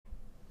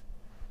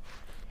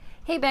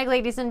Hey bag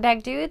ladies and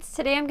bag dudes,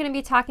 today I'm going to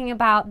be talking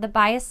about the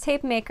bias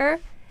tape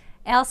maker,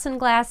 Alison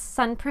Glass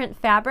Sunprint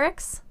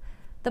Fabrics,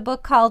 the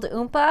book called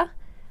Oompa,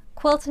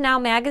 Quilt Now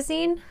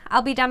magazine.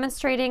 I'll be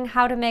demonstrating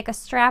how to make a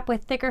strap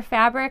with thicker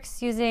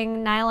fabrics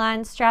using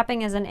nylon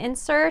strapping as an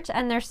insert,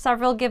 and there's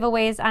several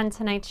giveaways on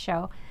tonight's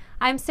show.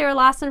 I'm Sarah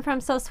Lawson from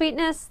Sew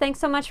Sweetness. Thanks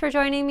so much for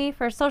joining me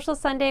for Social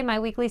Sunday, my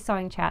weekly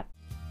sewing chat.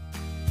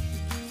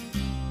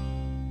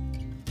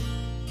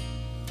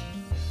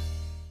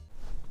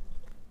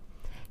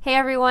 Hey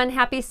everyone,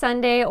 happy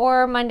Sunday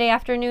or Monday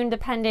afternoon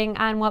depending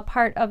on what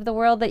part of the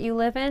world that you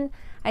live in.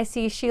 I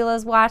see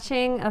Sheila's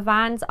watching,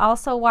 Yvonne's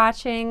also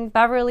watching,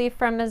 Beverly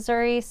from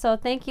Missouri, so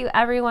thank you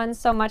everyone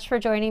so much for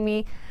joining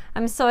me.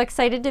 I'm so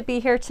excited to be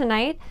here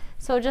tonight.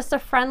 So just a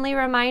friendly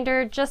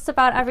reminder, just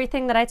about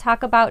everything that I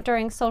talk about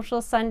during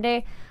Social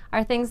Sunday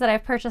are things that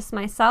I've purchased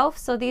myself,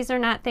 so these are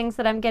not things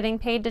that I'm getting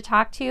paid to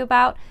talk to you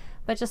about,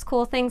 but just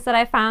cool things that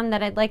I found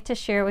that I'd like to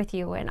share with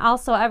you. And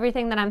also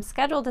everything that I'm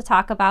scheduled to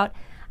talk about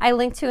I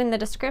link to in the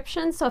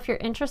description, so if you're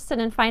interested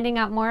in finding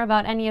out more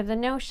about any of the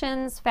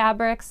notions,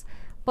 fabrics,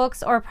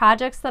 books, or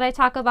projects that I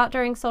talk about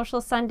during Social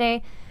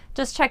Sunday,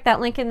 just check that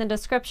link in the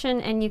description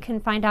and you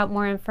can find out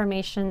more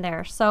information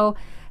there. So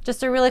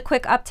just a really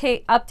quick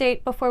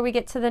update before we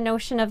get to the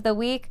notion of the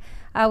week.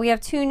 We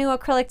have two new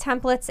acrylic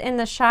templates in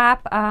the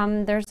shop.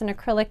 There's an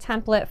acrylic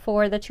template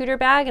for the Tudor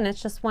bag, and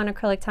it's just one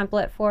acrylic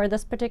template for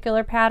this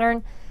particular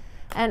pattern.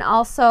 And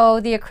also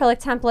the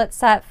acrylic template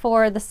set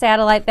for the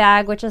satellite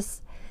bag, which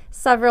is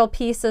several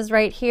pieces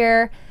right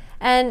here.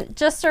 And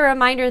just a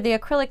reminder, the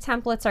acrylic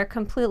templates are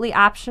completely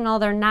optional.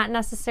 They're not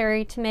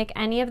necessary to make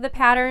any of the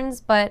patterns,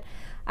 but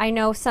I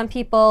know some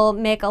people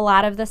make a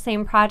lot of the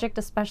same project,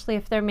 especially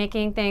if they're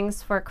making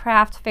things for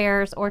craft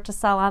fairs or to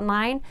sell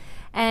online.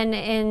 And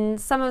in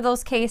some of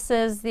those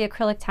cases, the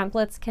acrylic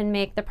templates can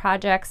make the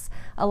projects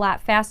a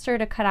lot faster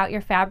to cut out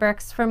your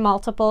fabrics for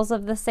multiples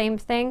of the same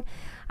thing.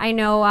 I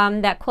know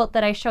that quilt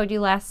that I showed you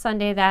last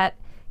Sunday, that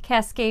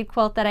cascade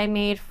quilt that I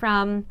made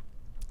from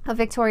a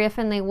Victoria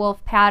Finlay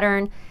Wolf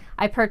pattern,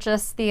 I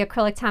purchased the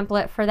acrylic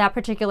template for that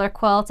particular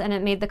quilt and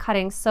it made the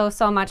cutting so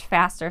much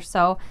faster.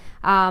 So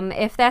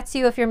if that's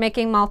you, if you're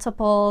making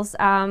multiples,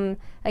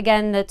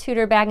 again, the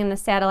Tudor bag and the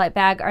satellite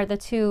bag are the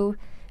two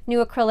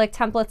new acrylic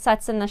template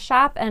sets in the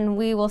shop, and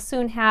we will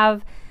soon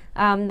have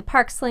the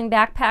Park Sling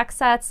backpack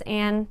sets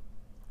and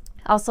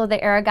also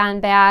the Aragon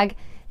bag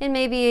in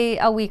maybe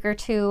a week or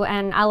two,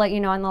 and I'll let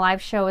you know on the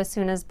live show as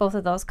soon as both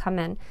of those come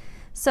in.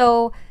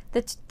 So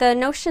the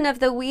notion of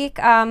the week,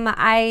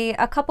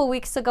 a couple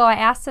weeks ago I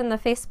asked in the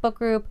Facebook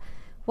group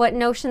what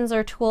notions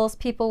or tools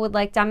people would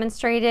like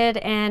demonstrated,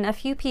 and a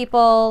few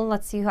people,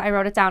 let's see who I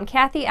wrote it down,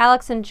 Kathy,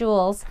 Alex, and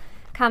Jules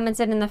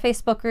commented in the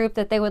Facebook group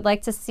that they would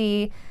like to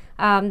see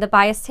the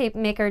bias tape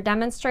maker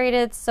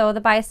demonstrated. So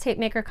the bias tape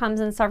maker comes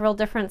in several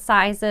different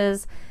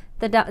sizes.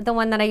 The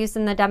one that I used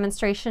in the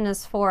demonstration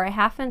is for a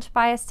 1/2-inch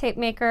bias tape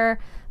maker,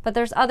 but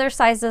there's other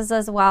sizes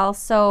as well.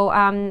 So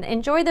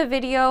enjoy the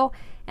video,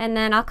 and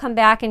then I'll come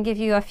back and give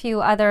you a few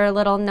other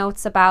little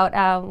notes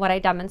about what I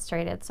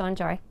demonstrated, so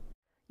enjoy.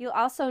 You'll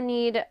also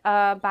need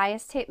a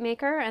bias tape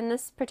maker, and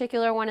this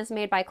particular one is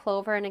made by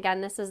Clover, and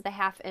again, this is the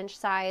 1/2-inch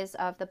size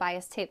of the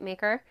bias tape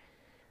maker.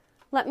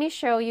 Let me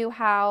show you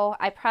how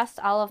I pressed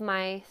all of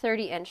my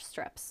 30-inch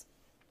strips.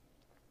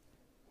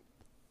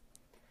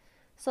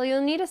 So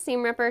you'll need a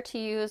seam ripper to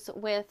use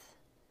with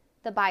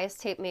the bias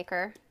tape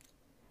maker,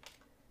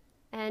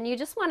 and you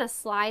just want to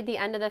slide the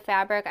end of the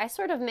fabric. I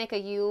sort of make a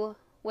U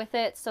with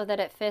it so that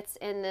it fits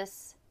in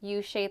this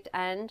U-shaped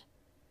end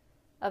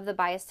of the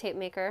bias tape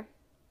maker.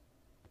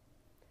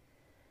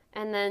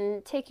 And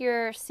then take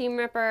your seam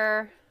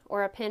ripper,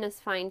 or a pin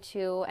is fine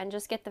too, and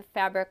just get the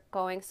fabric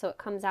going so it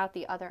comes out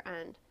the other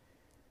end.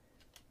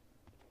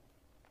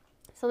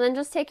 So then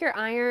just take your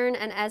iron,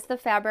 and as the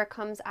fabric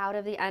comes out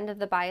of the end of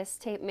the bias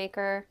tape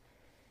maker,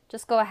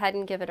 just go ahead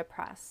and give it a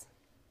press.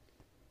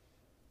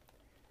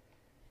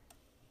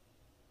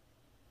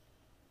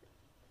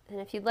 And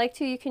if you'd like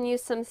to, you can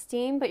use some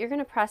steam, but you're going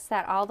to press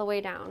that all the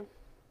way down.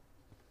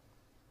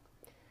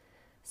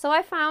 So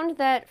I found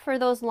that for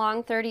those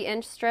long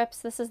 30-inch strips,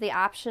 this is the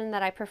option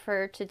that I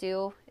prefer to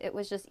do. It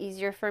was just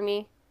easier for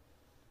me.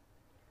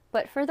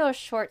 But for those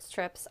short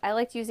strips, I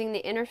liked using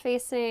the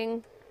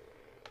interfacing,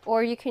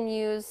 or you can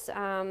use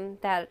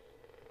a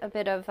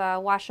bit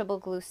of washable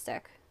glue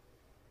stick.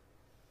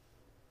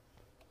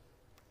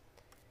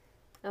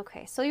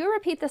 Okay, so you'll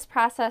repeat this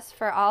process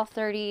for all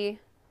 30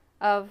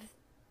 of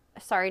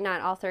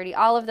not all 30,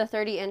 all of the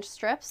 30-inch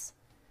strips.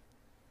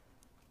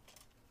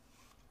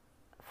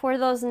 For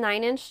those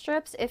 9-inch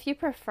strips, if you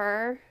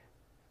prefer,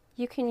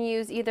 you can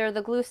use either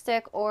the glue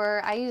stick,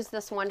 or I use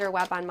this Wonder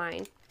Web on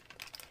mine.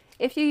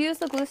 If you use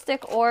the glue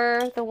stick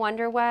or the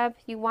Wonder Web,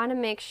 you want to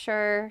make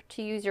sure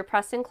to use your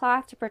pressing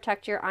cloth to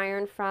protect your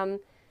iron from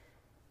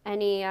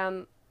any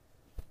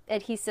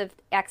adhesive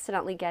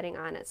accidentally getting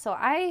on it. So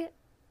I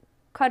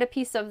cut a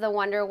piece of the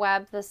Wonder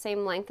Web the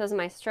same length as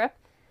my strip,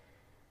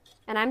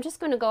 and I'm just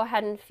going to go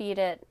ahead and feed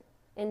it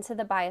into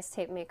the bias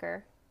tape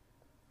maker.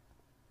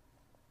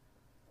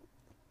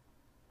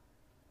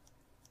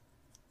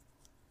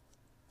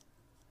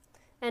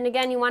 And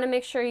again, you want to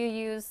make sure you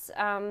use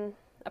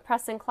a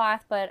pressing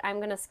cloth, but I'm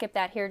going to skip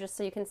that here just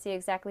so you can see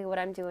exactly what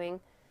I'm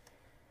doing.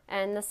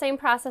 And the same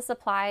process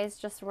applies,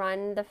 just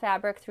run the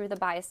fabric through the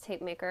bias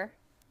tape maker.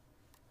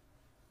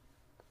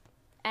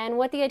 And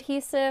what the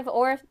adhesive,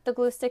 or the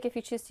glue stick if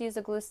you choose to use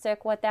a glue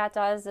stick, what that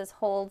does is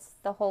holds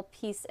the whole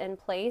piece in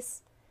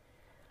place.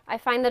 I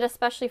find that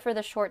especially for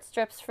the short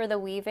strips for the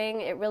weaving,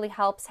 it really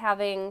helps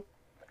having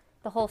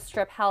the whole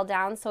strip held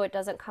down so it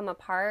doesn't come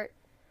apart.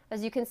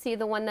 As you can see,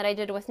 the one that I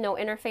did with no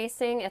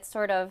interfacing, it's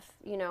sort of,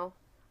 you know,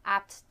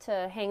 apt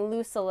to hang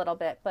loose a little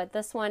bit, but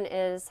this one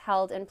is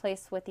held in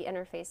place with the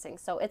interfacing.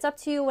 So it's up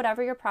to you,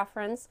 whatever your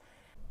preference.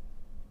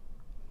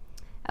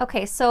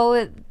 Okay,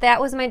 so that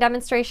was my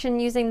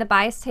demonstration using the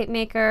bias tape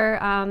maker.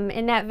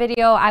 In that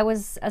video, I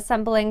was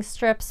assembling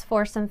strips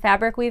for some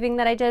fabric weaving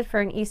that I did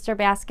for an Easter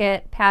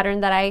basket pattern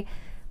that I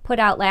put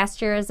out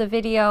last year as a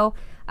video.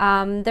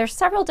 There's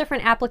several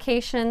different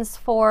applications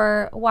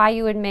for why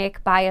you would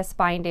make bias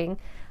binding.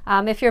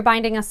 If you're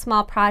binding a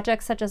small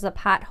project such as a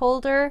pot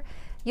holder,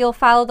 you'll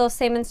follow those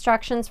same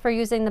instructions for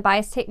using the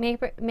bias tape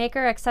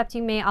maker, except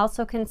you may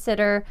also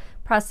consider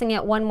pressing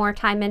it one more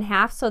time in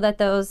half so that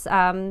those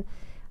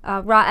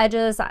raw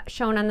edges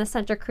shown on the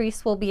center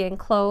crease will be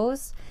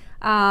enclosed.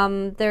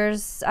 You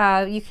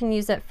can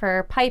use it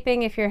for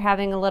piping if you're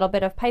having a little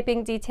bit of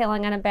piping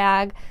detailing on a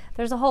bag.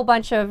 There's a whole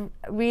bunch of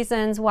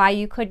reasons why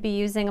you could be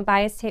using a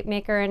bias tape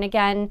maker, and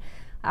again,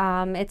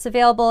 it's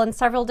available in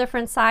several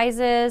different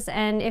sizes,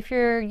 and if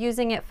you're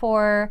using it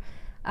for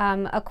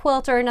a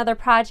quilt or another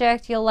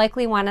project, you'll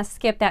likely want to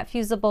skip that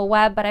fusible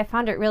web, but I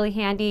found it really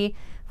handy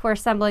for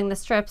assembling the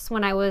strips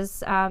when I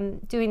was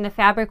doing the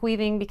fabric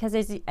weaving, because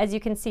as you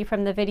can see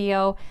from the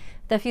video,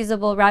 the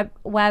fusible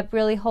web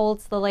really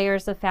holds the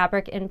layers of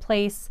fabric in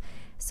place.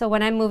 So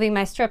when I'm moving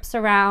my strips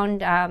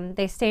around,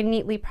 they stay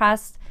neatly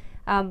pressed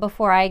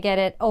before I get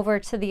it over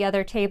to the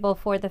other table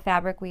for the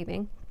fabric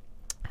weaving.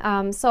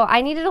 So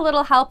I needed a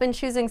little help in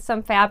choosing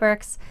some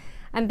fabrics.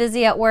 I'm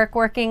busy at work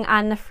working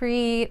on the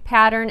free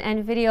pattern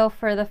and video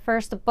for the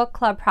first book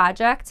club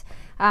project.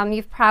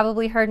 You've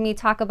probably heard me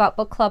talk about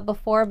book club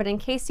before, but in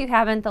case you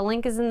haven't, the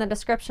link is in the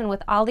description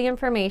with all the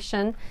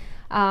information.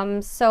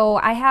 So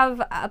I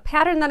have a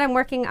pattern that I'm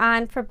working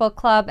on for book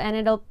club, and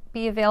it'll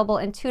be available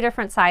in 2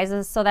 different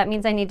sizes. So that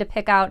means I need to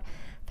pick out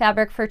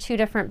fabric for 2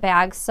 different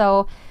bags.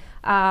 So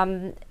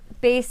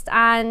based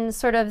on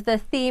sort of the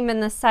theme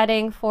and the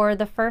setting for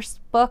the first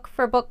book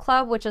for book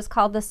club, which is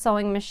called The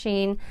Sewing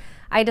Machine,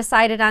 I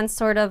decided on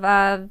sort of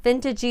a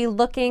vintagey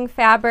looking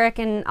fabric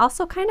and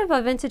also kind of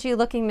a vintagey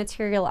looking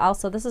material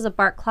also. This is a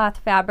bark cloth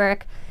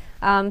fabric.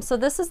 So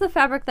this is the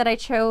fabric that I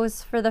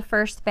chose for the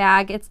first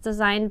bag. It's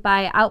designed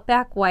by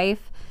Outback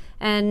Wife,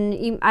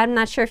 and I'm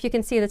not sure if you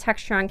can see the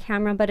texture on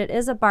camera, but it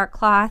is a bark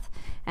cloth,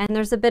 and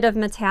there's a bit of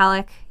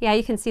metallic. Yeah,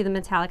 you can see the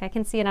metallic. I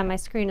can see it on my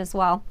screen as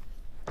well.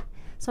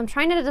 So I'm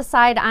trying to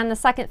decide on the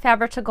second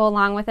fabric to go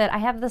along with it. I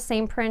have the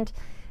same print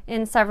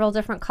in several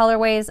different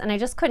colorways, and I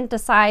just couldn't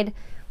decide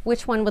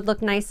which one would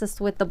look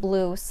nicest with the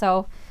blue.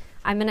 So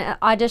I'm going to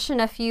audition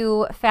a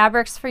few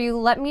fabrics for you.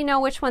 Let me know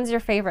which one's your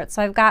favorite.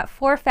 So I've got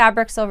 4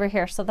 fabrics over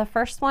here. So the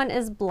first one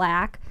is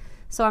black.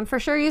 So I'm for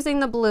sure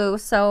using the blue.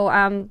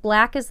 So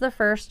black is the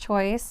first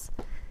choice.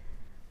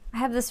 I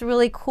have this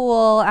really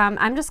cool,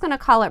 I'm just going to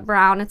call it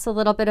brown. It's a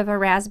little bit of a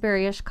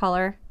raspberry-ish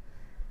color.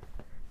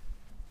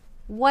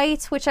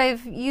 White, which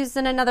I've used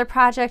in another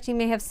project. You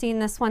may have seen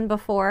this one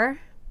before.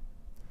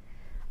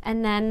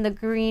 And then the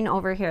green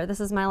over here. This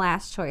is my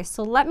last choice.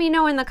 So let me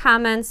know in the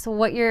comments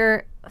what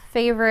your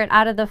favorite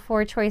out of the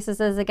 4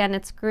 choices is. Again,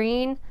 it's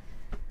green,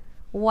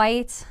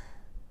 white,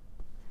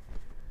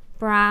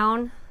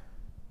 brown,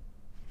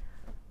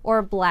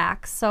 or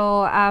black.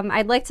 So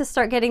I'd like to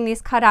start getting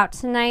these cut out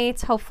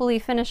tonight, hopefully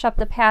finish up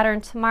the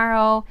pattern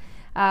tomorrow.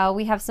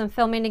 We have some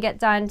filming to get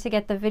done to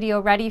get the video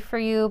ready for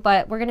you,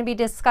 but we're going to be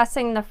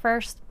discussing the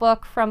first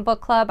book from book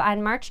club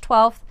on March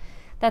 12th.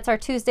 That's our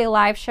Tuesday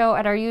live show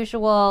at our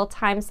usual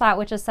time slot,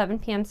 which is 7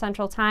 p.m.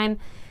 Central Time.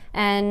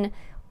 And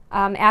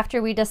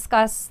after we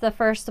discuss the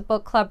first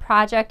book club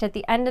project at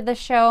the end of the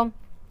show,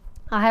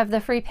 I'll have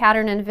the free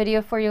pattern and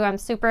video for you. I'm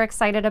super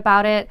excited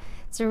about it.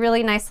 It's a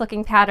really nice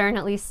looking pattern,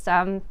 at least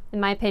in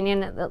my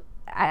opinion.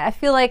 I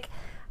feel like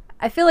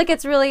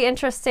it's really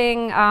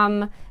interesting,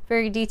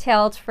 very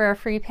detailed for a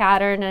free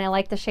pattern, and I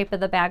like the shape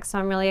of the bag, so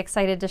I'm really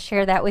excited to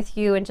share that with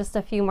you in just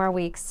a few more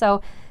weeks.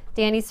 So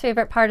Danny's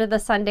favorite part of the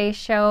Sunday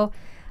show.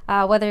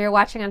 Whether you're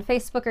watching on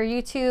Facebook or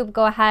YouTube,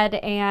 go ahead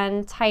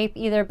and type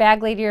either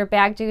baglady or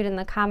bagdude in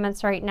the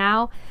comments right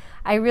now.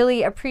 I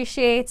really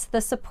appreciate the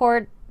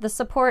support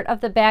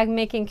of the bag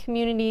making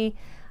community,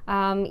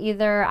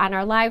 either on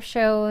our live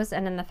shows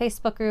and in the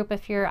Facebook group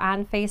if you're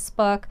on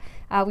Facebook.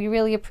 We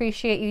really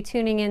appreciate you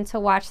tuning in to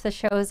watch the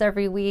shows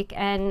every week,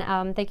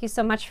 and thank you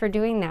so much for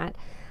doing that.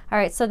 All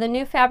right, so the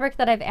new fabric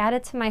that I've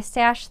added to my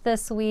stash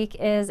this week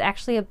is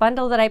actually a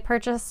bundle that I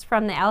purchased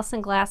from the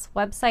Allison Glass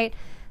website.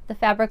 The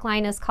fabric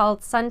line is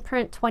called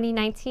Sunprint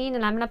 2019,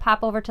 and I'm going to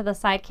pop over to the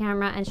side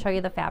camera and show you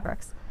the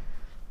fabrics.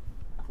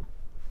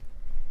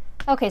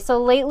 Okay,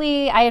 so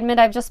lately I admit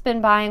I've just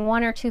been buying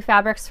 1 or 2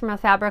 fabrics from a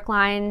fabric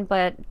line,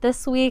 but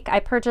this week I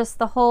purchased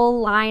the whole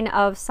line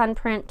of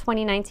Sunprint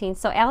 2019.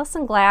 So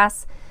Allison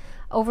Glass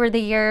over the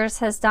years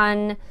has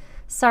done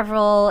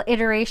several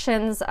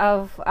iterations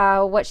of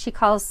what she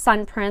calls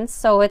sun prints.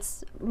 So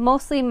it's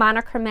mostly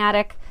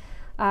monochromatic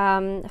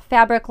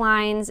fabric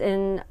lines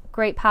in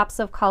great pops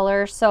of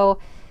color. So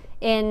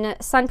in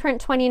Sunprint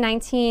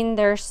 2019,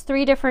 there's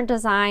 3 different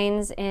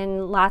designs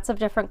in lots of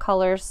different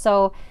colors.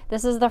 So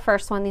this is the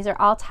first one. These are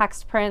all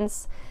text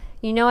prints.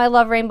 You know I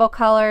love rainbow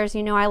colors.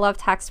 You know I love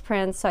text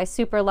prints. So I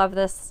super love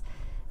this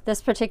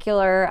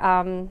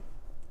particular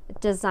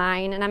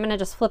design. And I'm going to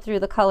just flip through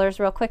the colors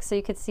real quick so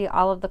you could see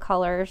all of the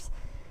colors.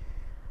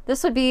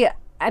 This would be,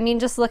 I mean,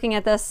 just looking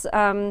at this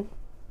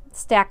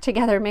stacked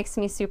together makes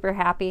me super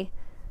happy.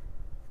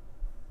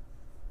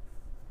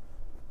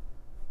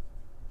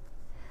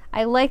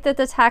 I like that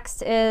the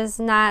text is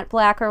not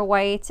black or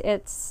white.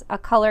 It's a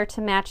color to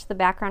match the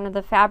background of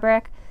the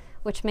fabric,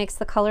 which makes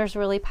the colors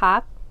really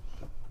pop.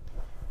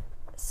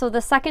 So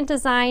the second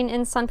design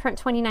in Sunprint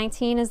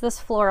 2019 is this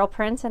floral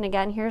print. And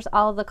again, here's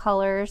all of the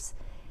colors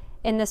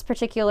in this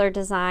particular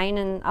design.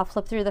 And I'll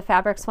flip through the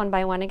fabrics one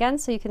by one again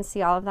so you can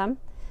see all of them.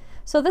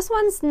 So this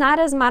one's not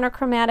as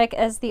monochromatic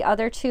as the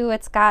other 2.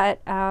 It's got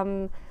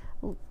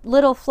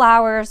little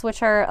flowers,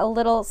 which are a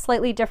little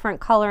slightly different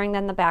coloring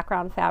than the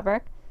background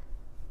fabric,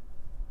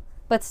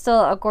 but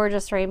still a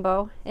gorgeous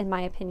rainbow in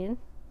my opinion.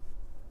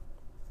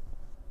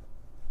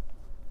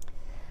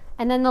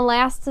 And then the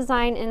last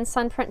design in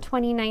Sunprint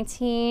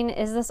 2019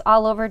 is this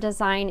all over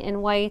design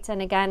in white.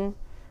 And again,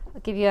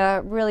 I'll give you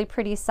a really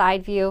pretty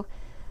side view.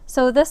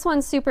 So this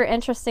one's super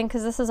interesting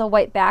because this is a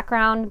white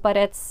background, but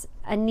it's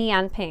a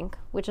neon pink,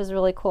 which is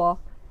really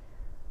cool.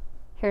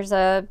 Here's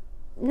a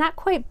not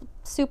quite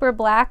super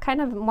black,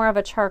 kind of more of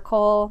a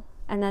charcoal,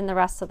 and then the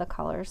rest of the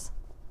colors.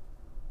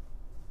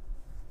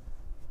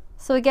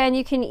 So again,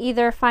 you can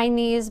either find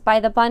these by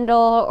the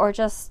bundle or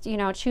just, you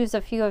know, choose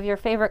a few of your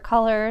favorite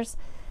colors.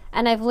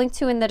 And I've linked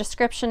to in the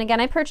description.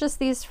 Again, I purchased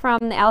these from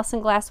the Allison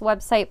Glass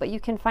website, but you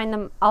can find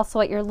them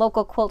also at your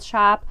local quilt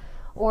shop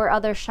or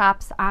other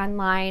shops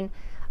online.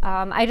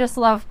 I just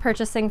love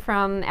purchasing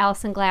from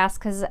Allison Glass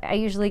because I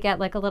usually get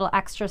like a little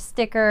extra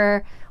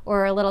sticker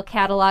or a little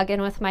catalog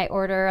in with my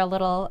order, a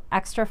little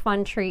extra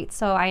fun treat.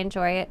 So I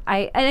enjoy it.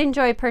 I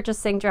enjoy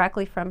purchasing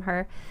directly from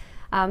her.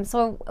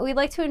 So we'd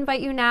like to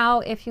invite you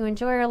now, if you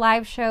enjoy our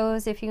live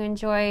shows, if you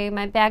enjoy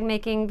my bag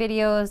making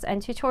videos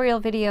and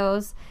tutorial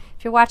videos,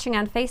 if you're watching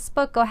on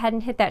Facebook, go ahead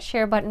and hit that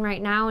share button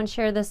right now and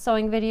share this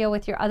sewing video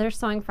with your other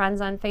sewing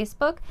friends on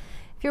Facebook.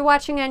 If you're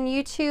watching on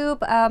YouTube,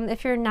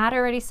 if you're not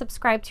already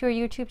subscribed to our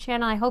YouTube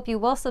channel, I hope you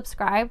will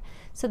subscribe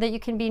so that you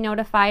can be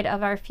notified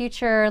of our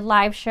future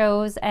live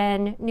shows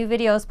and new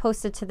videos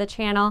posted to the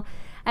channel.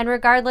 And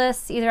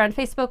regardless, either on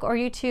Facebook or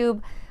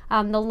YouTube,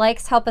 the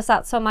likes help us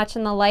out so much,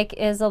 and the like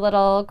is a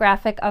little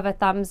graphic of a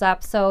thumbs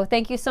up. So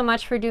thank you so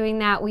much for doing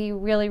that. We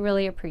really,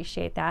 really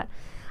appreciate that.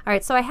 All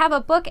right, so I have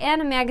a book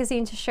and a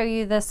magazine to show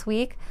you this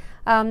week.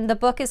 The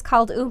book is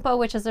called Oompa,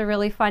 which is a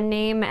really fun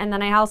name, and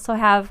then I also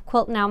have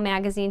Quilt Now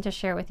magazine to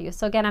share with you.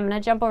 So again, I'm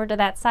going to jump over to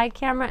that side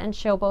camera and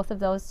show both of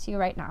those to you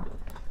right now.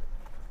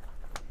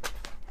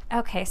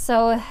 Okay,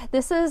 so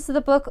this is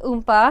the book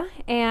Oompa,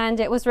 and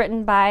it was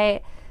written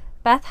by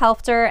Beth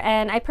Helfter,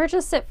 and I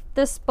purchased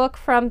this book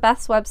from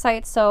Beth's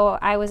website, so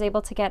I was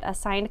able to get a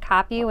signed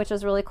copy, which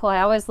is really cool.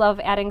 I always love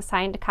adding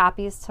signed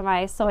copies to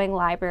my sewing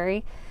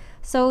library.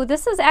 So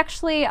this is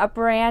actually a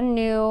brand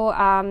new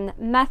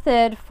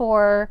method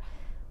for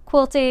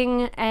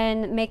quilting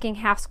and making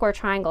half square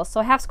triangles.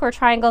 So half square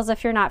triangles,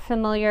 if you're not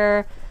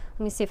familiar,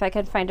 let me see if I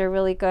can find a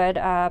really good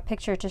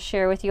picture to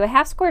share with you. A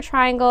half square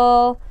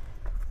triangle,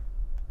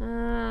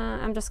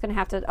 I'm just gonna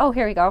have to, oh,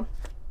 here we go.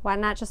 Why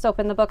not just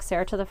open the book,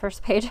 Sarah, to the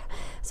first page?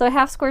 So a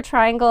half square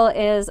triangle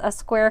is a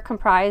square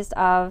comprised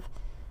of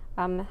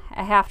a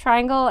half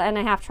triangle and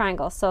a half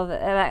triangle. So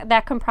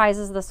that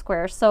comprises the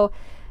square. So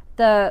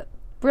the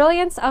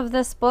brilliance of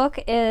this book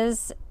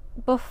is,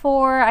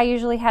 before I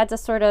usually had to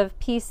sort of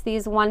piece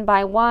these one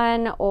by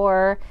one,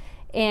 or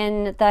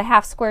in the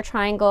half square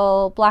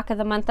triangle block of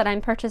the month that I'm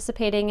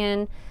participating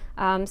in,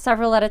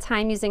 several at a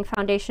time using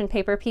foundation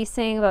paper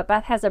piecing. But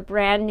Beth has a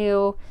brand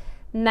new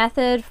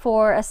method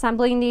for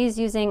assembling these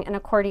using an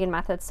accordion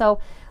method. So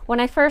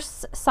when I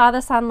first saw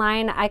this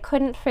online, I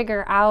couldn't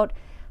figure out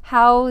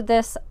how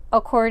this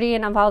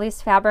accordion of all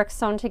these fabrics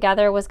sewn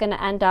together was going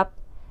to end up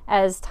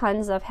as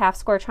tons of half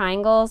square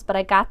triangles. But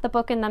I got the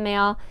book in the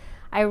mail,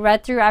 I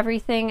read through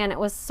everything, and it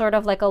was sort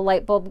of like a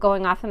light bulb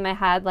going off in my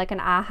head, like an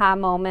aha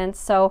moment.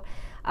 So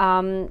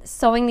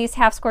sewing these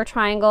half square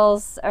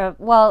triangles,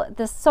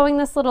 sewing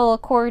this little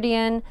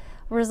accordion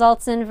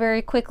results in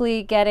very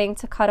quickly getting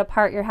to cut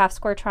apart your half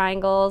square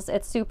triangles.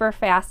 It's super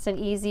fast and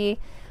easy.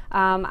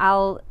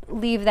 I'll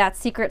leave that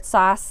secret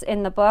sauce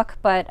in the book,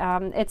 but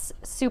it's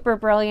super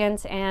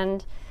brilliant.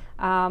 And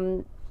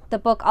the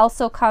book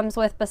also comes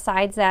with,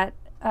 besides that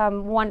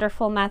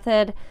wonderful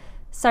method,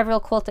 several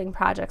quilting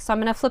projects. So I'm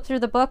going to flip through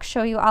the book,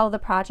 show you all of the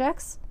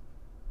projects.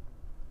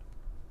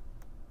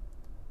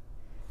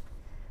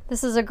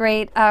 This is a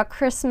great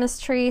Christmas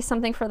tree,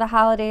 something for the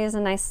holidays,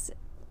 a nice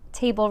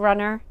table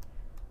runner.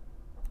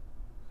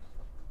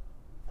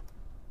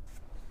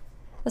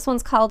 This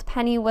one's called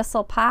Penny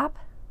Whistle Pop.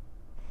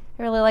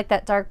 I really like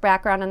that dark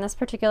background on this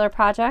particular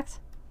project.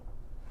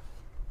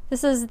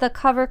 This is the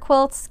cover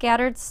quilt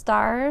Scattered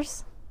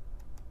Stars.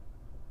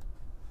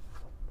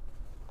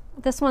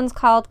 This one's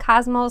called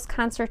Cosmos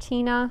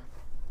Concertina.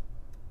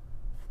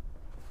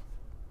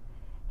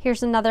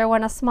 Here's another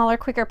one, a smaller,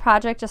 quicker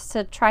project just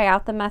to try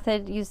out the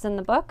method used in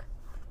the book.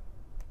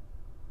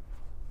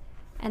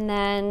 And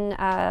then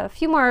a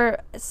few more,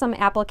 some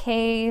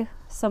applique,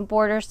 some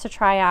borders to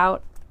try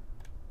out.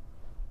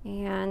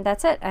 And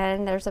that's it.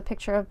 And there's a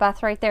picture of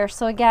Beth right there.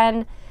 So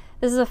again,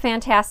 this is a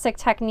fantastic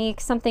technique,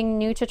 something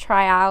new to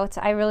try out.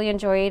 I really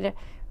enjoyed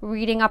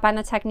reading up on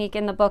the technique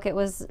in the book. It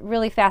was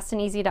really fast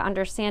and easy to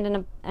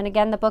understand. And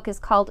again, the book is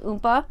called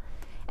Oompa.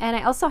 And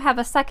I also have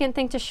a second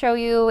thing to show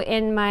you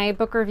in my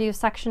book review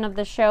section of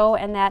the show,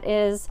 and that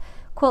is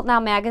Quilt Now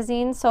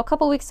magazine. So a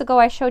couple weeks ago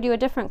I showed you a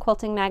different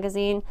quilting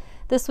magazine.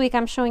 This week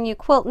I'm showing you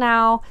Quilt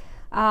Now.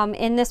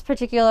 In this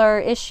particular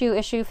issue,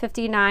 issue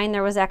 59,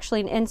 there was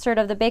actually an insert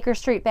of the Baker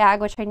Street bag,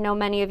 which I know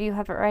many of you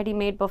have already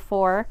made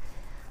before.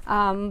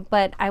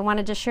 But I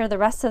wanted to share the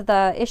rest of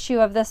the issue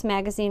of this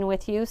magazine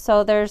with you.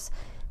 So there's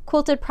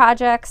quilted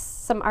projects,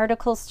 some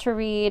articles to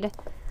read.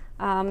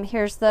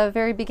 Here's the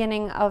very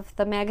beginning of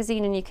the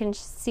magazine, and you can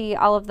see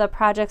all of the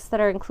projects that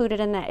are included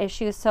in that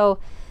issue. So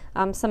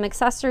some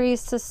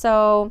accessories to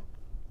sew,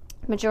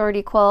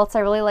 majority quilts. I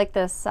really like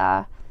this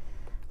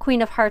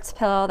Queen of Hearts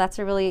pillow. That's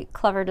a really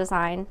clever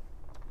design.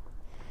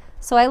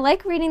 So I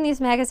like reading these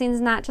magazines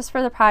not just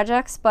for the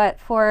projects, but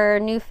for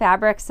new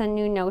fabrics and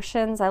new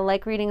notions. I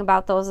like reading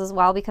about those as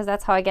well, because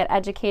that's how I get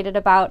educated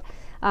about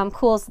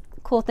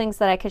cool things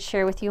that I could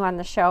share with you on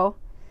the show.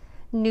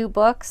 New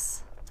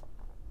books.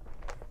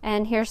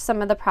 And here's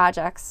some of the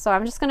projects. So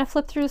I'm just going to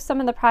flip through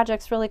some of the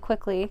projects really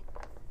quickly.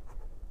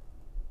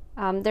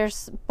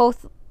 There's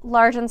both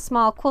large and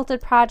small quilted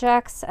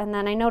projects, and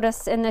then I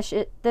noticed in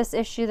this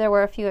issue there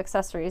were a few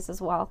accessories as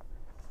well.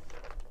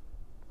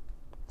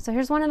 So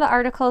here's one of the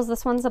articles.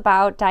 This one's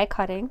about die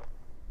cutting.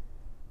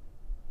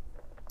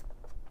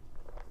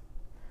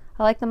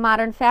 I like the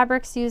modern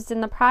fabrics used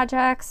in the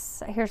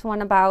projects. Here's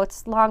one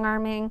about long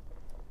arming.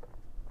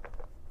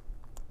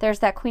 There's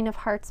that Queen of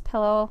Hearts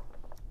pillow.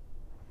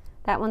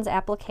 That one's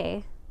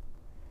applique.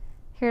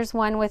 Here's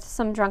one with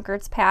some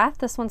drunkard's path.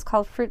 This one's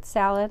called fruit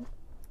salad.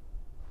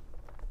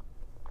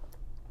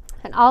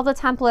 And all the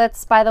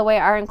templates, by the way,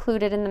 are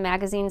included in the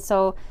magazine,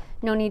 so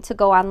no need to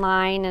go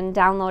online and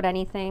download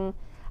anything.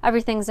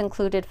 Everything's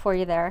included for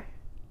you there.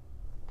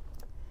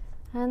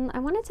 And I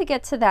wanted to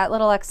get to that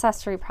little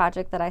accessory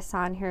project that I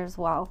saw in here as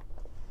well.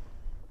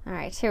 All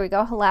right, here we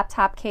go, a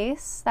laptop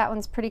case. That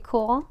one's pretty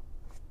cool.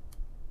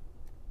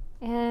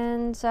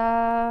 And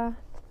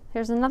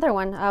here's another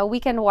one, a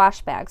weekend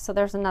wash bag. So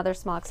there's another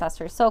small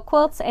accessory. So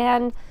quilts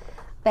and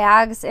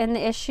bags in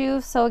the issue.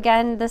 So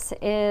again, this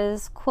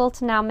is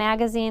Quilt Now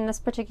magazine.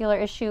 This particular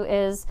issue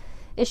is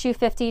issue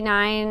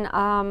 59,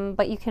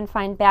 but you can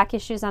find back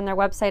issues on their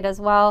website as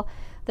well.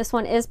 This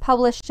one is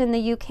published in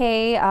the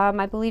UK.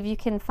 I believe you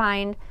can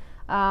find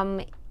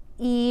I'm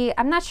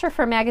not sure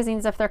for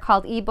magazines if they're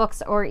called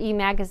e-books or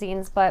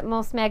e-magazines, but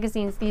most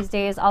magazines these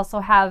days also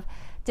have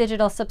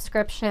digital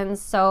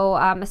subscriptions, so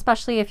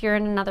especially if you're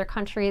in another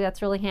country,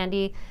 that's really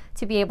handy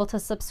to be able to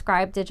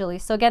subscribe digitally.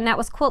 So again, that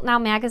was Quilt Now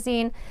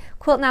magazine.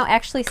 Quilt Now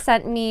actually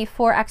sent me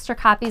 4 extra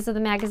copies of the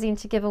magazine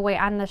to give away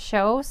on the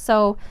show,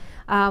 so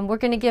we're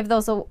going to give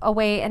those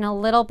away in a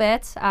little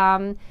bit.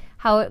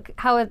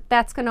 How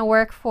that's going to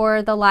work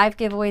for the live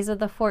giveaways of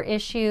the 4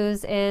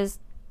 issues is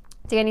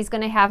Danny's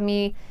going to have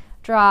me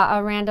draw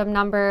a random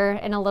number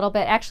in a little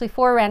bit, actually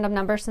 4 random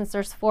numbers since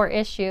there's 4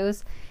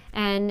 issues,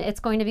 and it's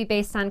going to be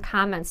based on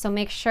comments. So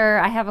make sure,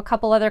 I have a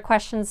couple other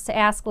questions to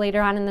ask later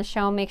on in the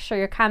show. Make sure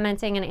you're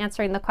commenting and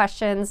answering the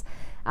questions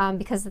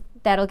because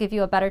that'll give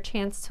you a better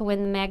chance to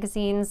win the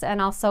magazines.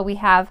 And also we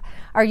have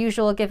our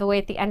usual giveaway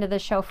at the end of the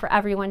show for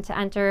everyone to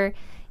enter,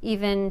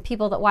 even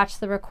people that watch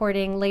the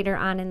recording later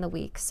on in the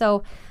week.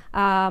 So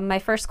my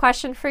first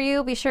question for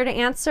you, be sure to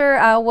answer,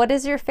 what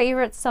is your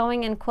favorite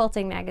sewing and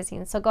quilting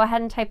magazine? So go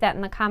ahead and type that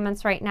in the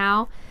comments right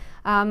now.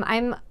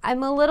 I'm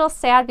a little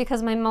sad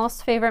because my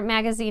most favorite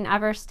magazine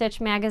ever,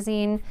 Stitch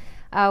magazine,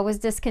 was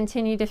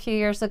discontinued a few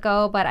years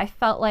ago, but I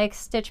felt like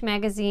Stitch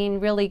magazine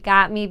really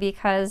got me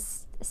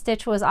because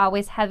Stitch was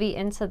always heavy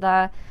into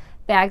the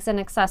bags and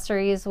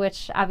accessories,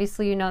 which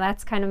obviously you know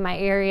that's kind of my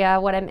area,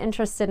 what I'm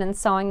interested in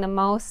sewing the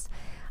most.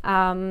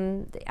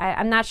 I'm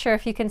not sure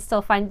if you can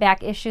still find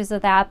back issues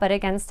of that, but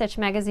again, Stitch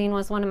magazine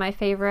was one of my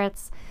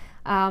favorites.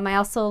 I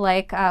also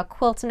like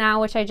Quilt Now,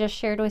 which I just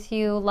shared with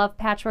you, love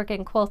patchwork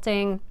and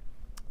quilting.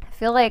 I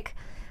feel like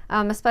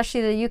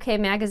especially the UK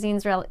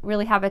magazines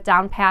really have it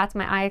down pat.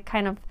 My eye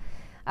kind of,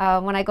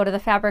 when I go to the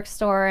fabric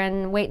store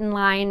and wait in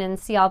line and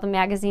see all the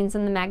magazines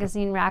in the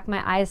magazine rack,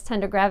 my eyes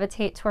tend to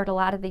gravitate toward a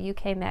lot of the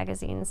UK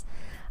magazines.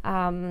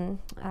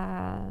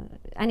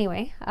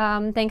 Anyway,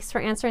 thanks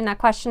for answering that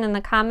question in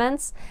the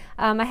comments.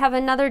 I have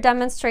another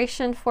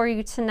demonstration for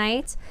you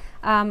tonight.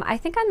 I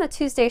think on the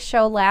Tuesday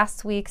show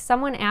last week,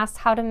 someone asked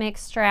how to make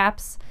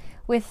straps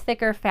with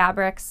thicker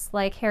fabrics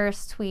like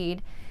Harris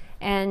tweed.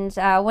 And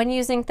when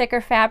using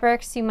thicker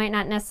fabrics, you might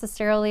not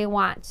necessarily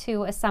want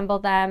to assemble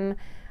them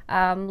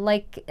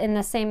like in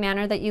the same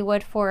manner that you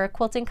would for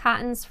quilting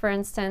cottons, for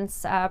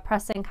instance,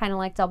 pressing kind of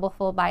like double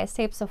fold bias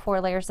tape, so 4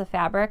 layers of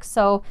fabric.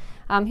 So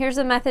here's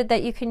a method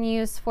that you can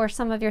use for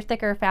some of your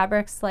thicker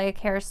fabrics like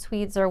Harris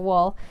tweeds or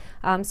wool.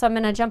 So I'm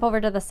going to jump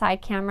over to the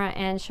side camera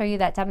and show you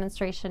that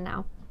demonstration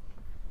now.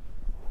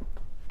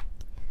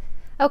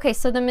 Okay,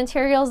 so the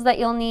materials that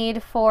you'll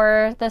need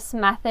for this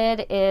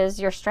method is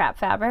your strap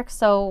fabric,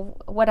 so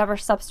whatever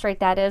substrate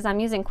that is. I'm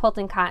using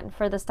quilting cotton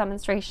for this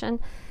demonstration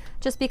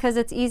just because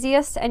it's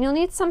easiest, and you'll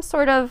need some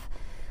sort of,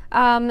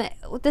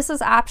 this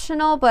is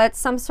optional, but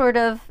some sort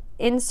of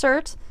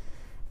insert,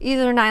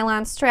 either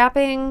nylon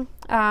strapping.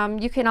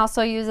 You can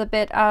also use a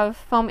bit of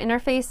foam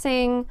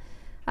interfacing,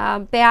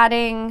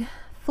 batting,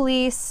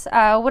 fleece,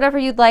 whatever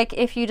you'd like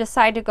if you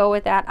decide to go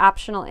with that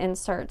optional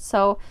insert.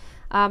 So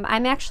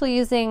I'm actually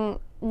using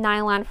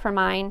nylon for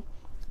mine.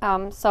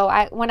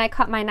 So when I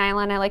cut my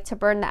nylon, I like to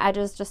burn the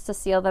edges just to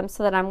seal them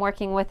so that I'm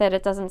working with it.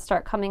 It doesn't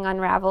start coming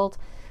unraveled,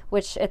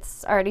 which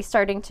it's already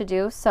starting to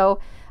do. So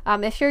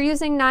if you're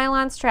using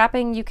nylon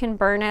strapping, you can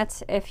burn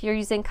it. If you're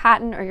using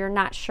cotton or you're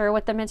not sure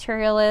what the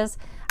material is,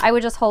 I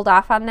would just hold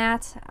off on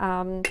that,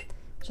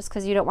 just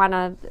because you don't want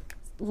to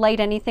light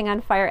anything on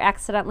fire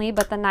accidentally,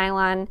 but the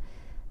nylon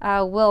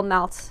will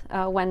melt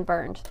when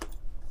burned.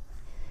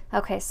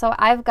 Okay, so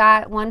I've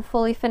got one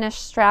fully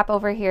finished strap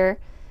over here.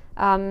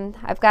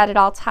 I've got it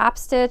all top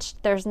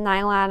stitched. There's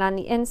nylon on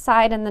the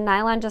inside, and the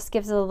nylon just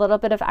gives it a little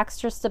bit of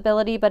extra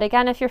stability. But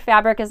again, if your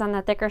fabric is on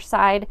the thicker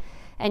side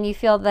and you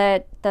feel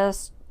that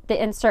the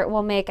insert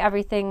will make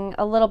everything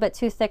a little bit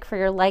too thick for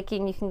your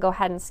liking, you can go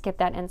ahead and skip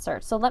that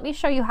insert. So let me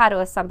show you how to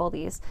assemble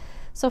these.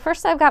 So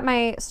first, I've got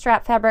my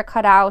strap fabric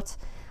cut out.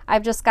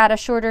 I've just got a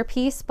shorter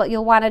piece, but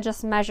you'll want to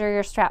just measure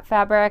your strap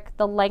fabric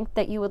the length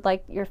that you would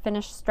like your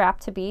finished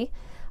strap to be.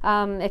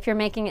 If you're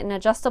making it an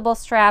adjustable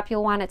strap,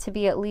 you'll want it to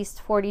be at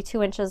least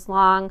 42 inches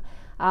long,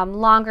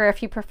 longer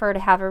if you prefer to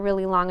have a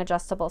really long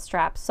adjustable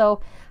strap. So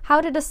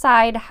how to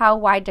decide how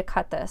wide to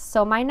cut this?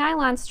 So my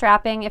nylon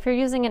strapping, if you're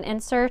using an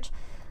insert,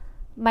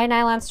 my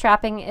nylon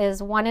strapping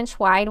is 1 inch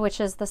wide, which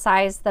is the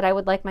size that I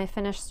would like my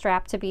finished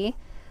strap to be.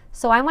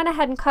 So I went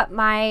ahead and cut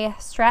my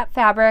strap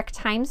fabric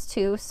times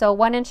 2. So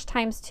 1 inch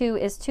times 2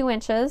 is 2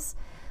 inches.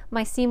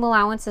 My seam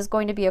allowance is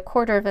going to be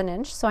 1/4 of an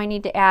inch, so I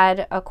need to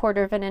add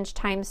 1/4 of an inch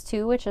times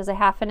 2, which is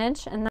 1/2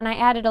 inch, and then I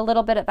added a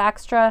little bit of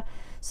extra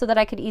so that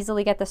I could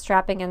easily get the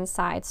strapping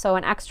inside, so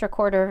an extra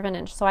 1/4 of an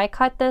inch. So I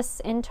cut this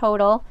in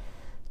total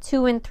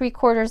 2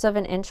 3/4 of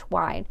an inch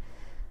wide.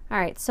 All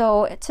right,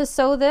 so to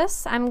sew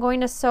this, I'm going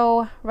to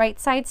sew right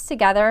sides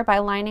together by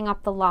lining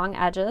up the long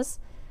edges,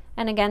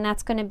 and again,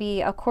 that's going to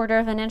be 1/4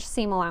 of an inch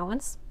seam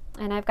allowance,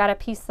 and I've got a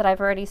piece that I've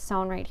already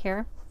sewn right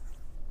here.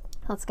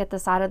 Let's get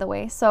this out of the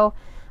way. So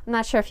I'm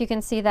not sure if you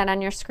can see that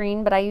on your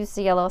screen, but I used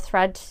the yellow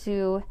thread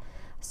to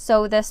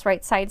sew this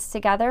right sides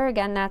together.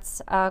 Again,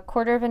 that's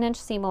 1/4 of an inch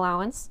seam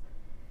allowance.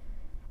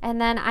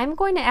 And then I'm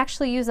going to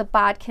actually use a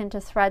bodkin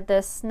to thread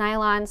this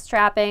nylon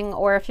strapping,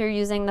 or if you're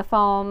using the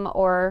foam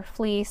or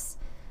fleece,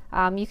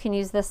 you can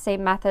use this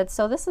same method.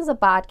 So this is a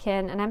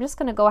bodkin, and I'm just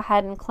going to go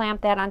ahead and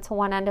clamp that onto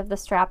one end of the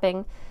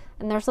strapping.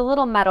 And there's a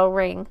little metal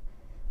ring,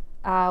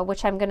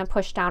 which I'm going to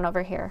push down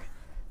over here.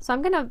 So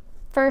I'm going to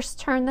first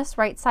turn this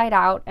right side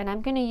out, and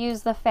I'm going to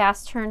use the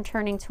fast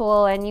turning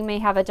tool, and you may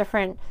have a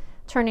different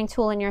turning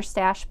tool in your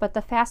stash, but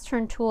the fast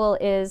turn tool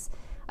is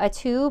a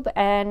tube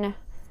and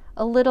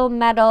a little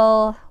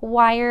metal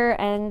wire,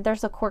 and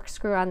there's a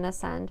corkscrew on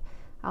this end.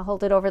 I'll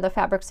hold it over the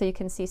fabric so you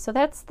can see. So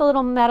that's the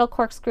little metal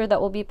corkscrew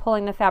that will be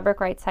pulling the fabric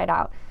right side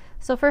out.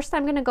 So first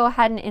I'm going to go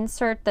ahead and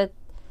insert the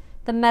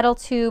metal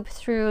tube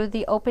through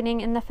the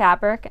opening in the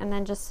fabric, and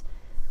then just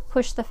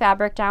push the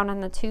fabric down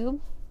on the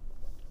tube.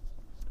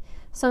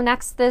 So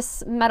next,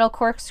 this metal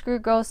corkscrew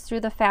goes through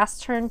the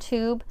fast turn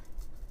tube,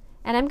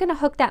 and I'm going to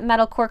hook that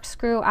metal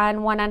corkscrew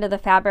on one end of the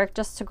fabric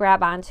just to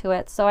grab onto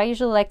it. So I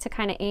usually like to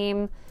kind of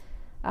aim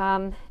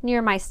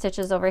near my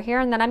stitches over here,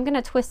 and then I'm going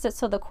to twist it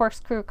so the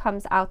corkscrew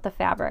comes out the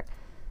fabric.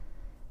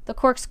 The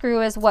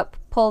corkscrew is what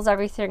pulls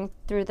everything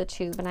through the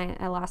tube, and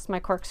I lost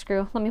my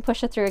corkscrew. Let me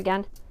push it through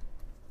again.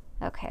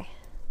 Okay.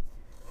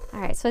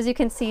 All right, so as you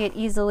can see, it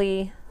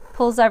easily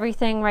pulls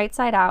everything right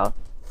side out.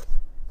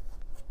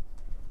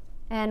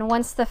 And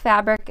once the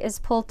fabric is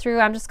pulled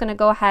through, I'm just going to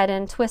go ahead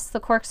and twist the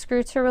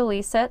corkscrew to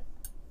release it.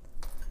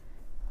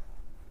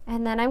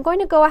 And then I'm going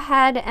to go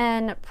ahead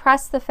and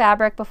press the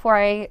fabric before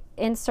I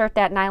insert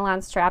that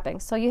nylon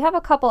strapping. So you have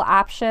a couple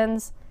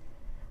options.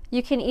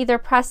 You can either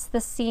press the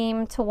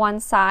seam to one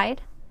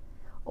side,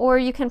 or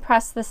you can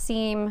press the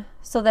seam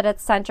so that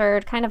it's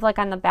centered, kind of like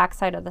on the back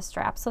side of the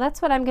strap. So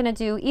that's what I'm going to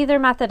do. Either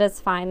method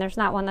is fine. There's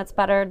not one that's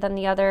better than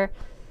the other,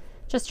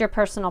 just your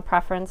personal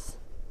preference.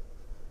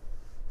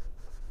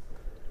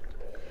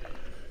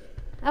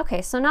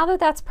 Okay, so now that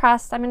that's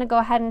pressed, I'm going to go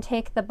ahead and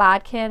take the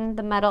bodkin.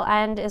 The metal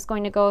end is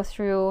going to go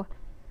through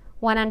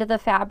one end of the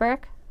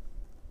fabric.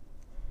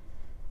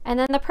 And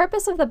then the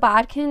purpose of the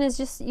bodkin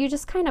is you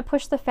just kind of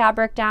push the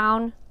fabric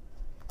down,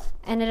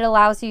 and it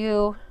allows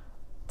you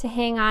to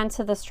hang on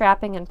to the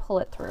strapping and pull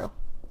it through.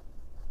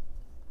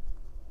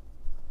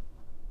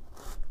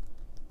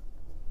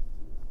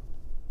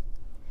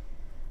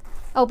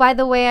 Oh, by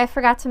the way, I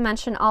forgot to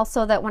mention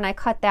also that when I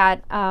cut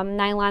that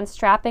nylon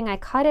strapping, I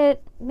cut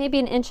it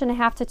maybe 1.5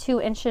 inches to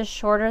 2 inches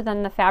shorter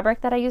than the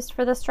fabric that I used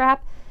for the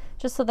strap,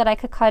 just so that I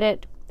could cut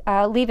it,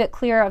 leave it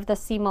clear of the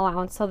seam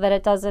allowance so that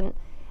it doesn't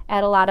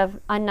add a lot of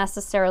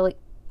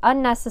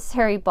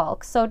unnecessary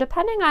bulk. So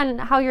depending on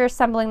how you're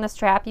assembling the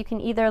strap, you can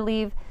either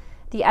leave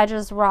the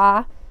edges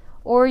raw,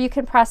 or you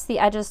can press the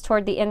edges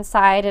toward the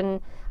inside,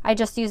 and I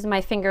just used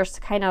my fingers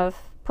to kind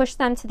of push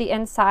them to the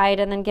inside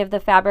and then give the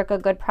fabric a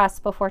good press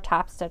before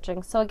top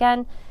stitching. So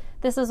again,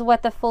 this is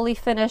what the fully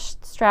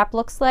finished strap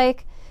looks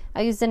like.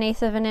 I used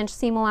 1/8 inch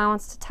seam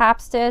allowance to top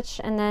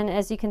stitch, and then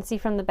as you can see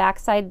from the back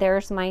side,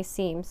 there's my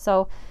seam.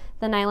 So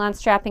the nylon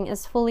strapping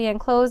is fully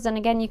enclosed, and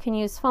again, you can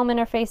use foam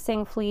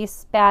interfacing,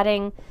 fleece,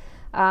 batting,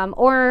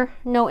 or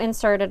no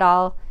insert at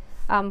all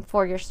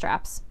for your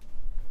straps.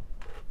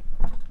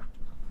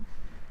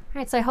 All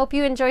right, so I hope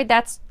you enjoyed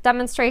that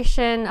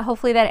demonstration.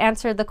 Hopefully that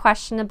answered the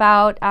question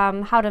about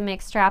how to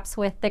make straps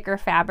with thicker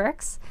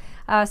fabrics.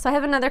 So I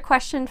have another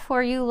question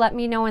for you. Let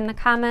me know in the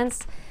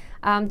comments.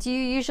 Do you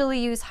usually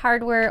use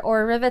hardware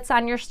or rivets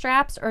on your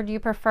straps, or do you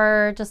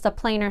prefer just a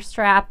plainer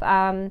strap,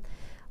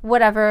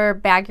 whatever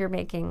bag you're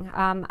making?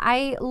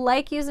 I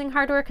like using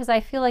hardware because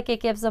I feel like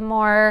it gives a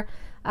more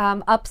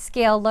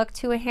upscale look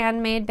to a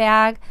handmade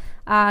bag.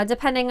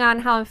 Depending on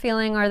how I'm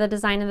feeling or the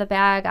design of the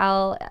bag,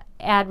 I'll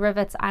add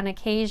rivets on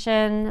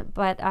occasion,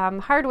 but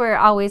hardware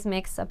always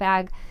makes a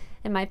bag,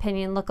 in my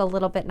opinion, look a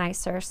little bit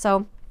nicer.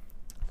 So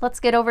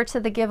let's get over to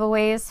the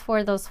giveaways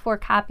for those 4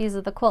 copies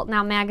of the Quilt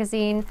Now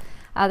magazine.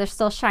 They're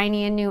still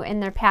shiny and new in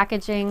their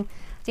packaging.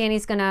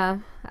 Danny's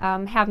gonna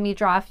have me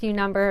draw a few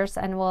numbers,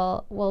 and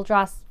we'll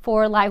draw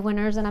 4 live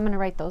winners, and I'm gonna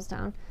write those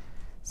down.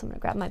 So I'm gonna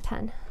grab my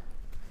pen.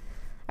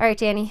 All right,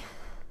 Danny.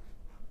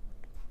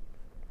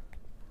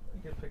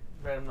 You can pick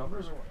random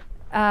numbers or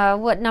what?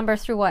 What number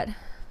through what?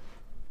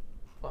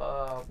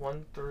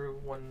 1 through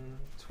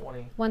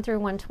 120. 1 through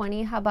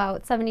 120. How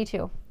about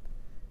 72?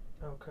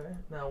 Okay.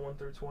 Now 1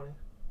 through 20.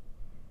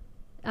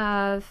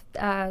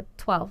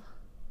 12.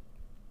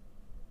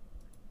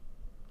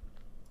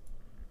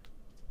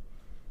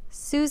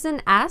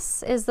 Susan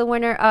S. is the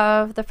winner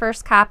of the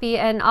first copy,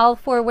 and all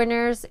 4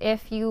 winners,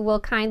 if you will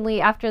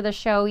kindly, after the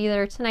show,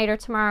 either tonight or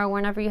tomorrow,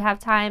 whenever you have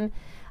time,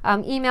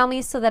 email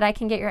me so that I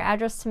can get your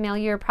address to mail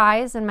you your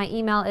prize. And my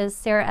email is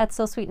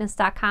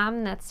sarah@sewsweetness.com,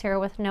 and that's Sarah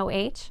with no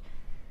H.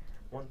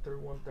 1 through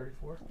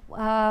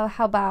 134.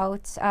 How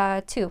about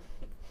 2?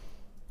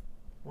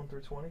 1 through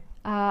 20.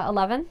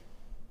 11.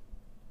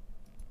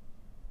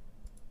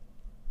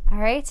 All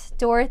right,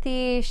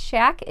 Dorothy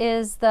Shack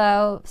is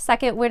the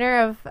second winner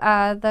of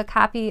the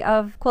copy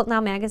of Quilt Now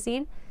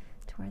magazine.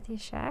 Dorothy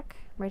Shack,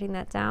 writing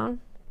that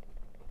down.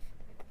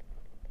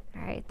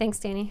 All right, thanks,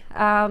 Danny.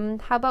 How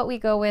about we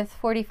go with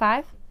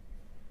 45?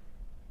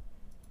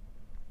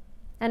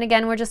 And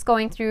again, we're just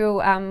going through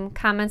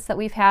comments that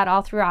we've had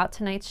all throughout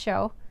tonight's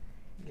show.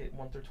 Get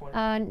 1 through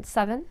 20.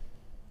 7.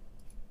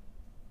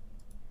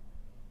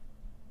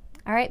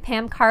 All right,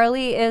 Pam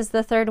Carley is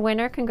the third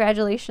winner.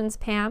 Congratulations,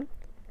 Pam.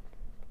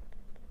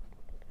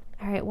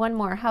 All right, one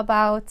more. How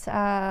about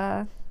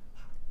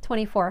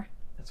 24?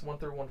 It's 1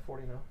 through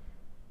 140 now.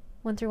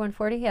 1 through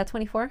 140? Yeah,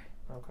 24.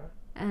 Okay.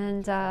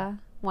 And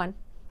 1.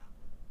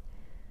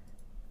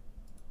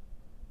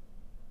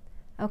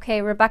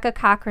 Okay, Rebecca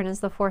Cochran is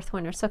the fourth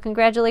winner. So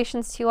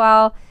congratulations to you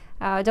all.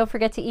 Don't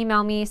forget to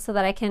email me so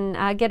that I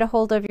can get a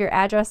hold of your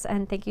address,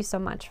 and thank you so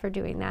much for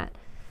doing that.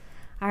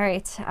 All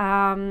right,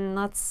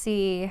 let's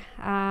see.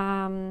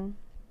 All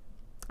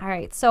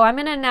right, so I'm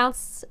going to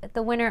announce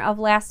the winner of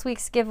last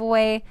week's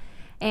giveaway,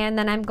 and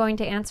then I'm going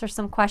to answer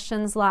some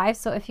questions live.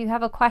 So if you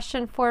have a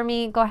question for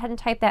me, go ahead and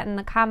type that in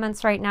the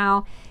comments right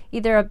now.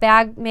 Either a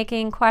bag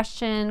making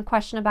question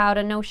about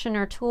a notion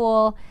or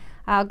tool.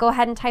 Go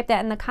ahead and type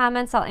that in the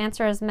comments. I'll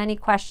answer as many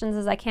questions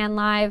as I can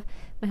live.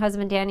 My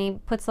husband Danny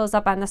puts those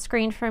up on the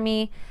screen for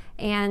me.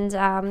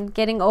 And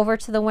getting over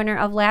to the winner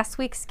of last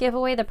week's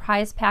giveaway, the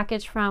prize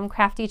package from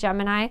Crafty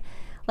Gemini.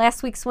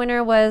 Last week's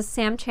winner was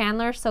Sam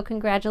Chandler, so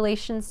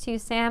congratulations to you,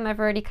 Sam. I've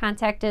already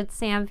contacted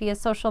Sam via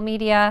social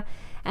media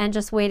and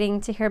just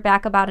waiting to hear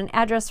back about an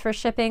address for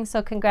shipping,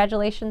 so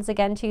congratulations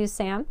again to you,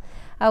 Sam.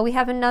 We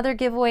have another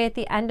giveaway at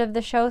the end of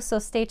the show, so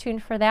stay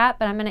tuned for that,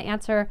 but I'm going to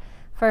answer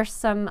first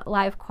some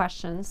live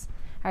questions.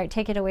 All right,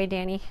 take it away,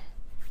 Danny.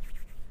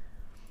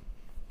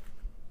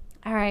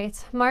 All right,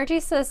 Margie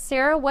says,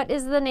 Sarah, what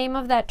is the name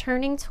of that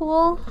turning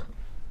tool?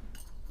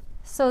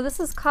 So this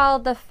is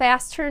called the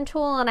Fast Turn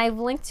tool, and I've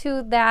linked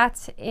to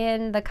that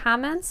in the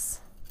comments.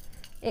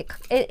 It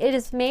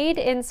is made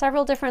in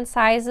several different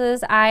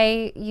sizes.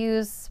 I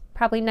use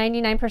probably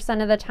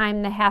 99% of the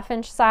time the 1/2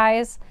 inch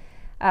size.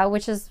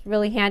 which is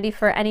really handy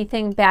for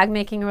anything bag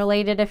making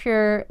related. If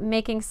you're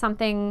making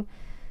something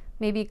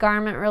maybe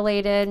garment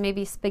related,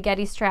 maybe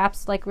spaghetti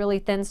straps, like really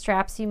thin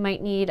straps, you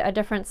might need a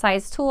different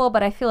size tool,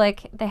 but I feel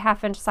like the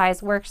 1/2 inch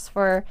size works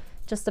for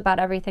just about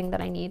everything that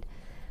I need.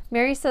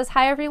 Mary says,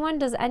 hi everyone,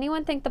 does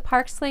anyone think the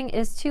park sling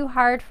is too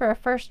hard for a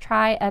first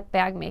try at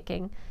bag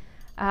making?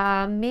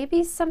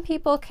 Maybe some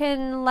people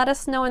can let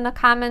us know in the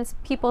comments,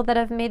 people that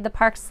have made the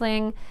park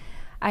sling.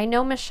 I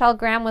know Michelle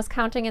Graham was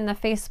counting in the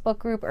Facebook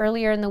group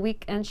earlier in the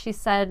week, and she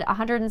said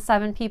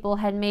 107 people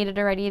had made it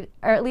already,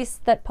 or at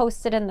least that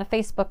posted in the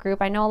Facebook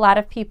group. I know a lot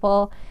of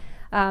people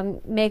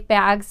make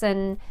bags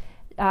and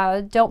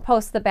don't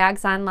post the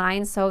bags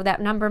online, so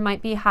that number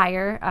might be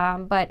higher.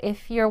 But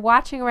if you're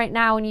watching right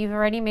now and you've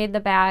already made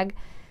the bag,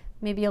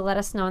 maybe you'll let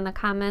us know in the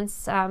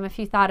comments if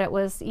you thought it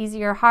was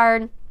easy or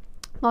hard.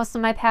 Most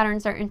of my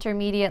patterns are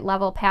intermediate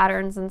level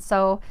patterns, and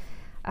so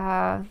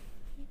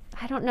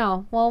I don't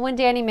know. Well, when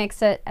Danny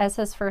makes it as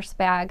his first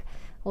bag,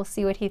 we'll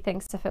see what he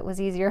thinks, if it was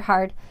easy or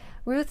hard.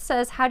 Ruth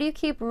says, how do you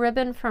keep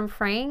ribbon from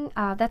fraying?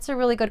 That's a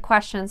really good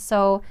question.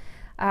 So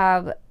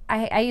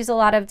I use a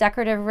lot of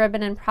decorative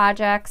ribbon in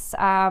projects.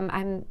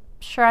 I'm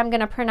sure I'm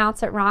going to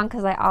pronounce it wrong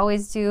because I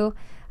always do.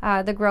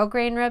 The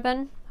grosgrain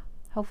ribbon.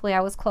 Hopefully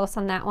I was close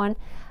on that one.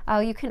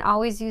 You can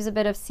always use a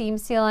bit of seam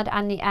sealant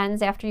on the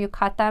ends after you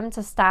cut them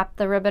to stop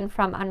the ribbon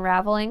from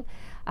unraveling.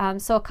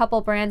 So a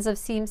couple brands of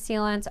seam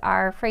sealant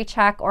are Fray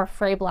Check or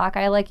Fray Block.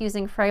 I like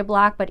using Fray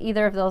Block, but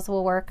either of those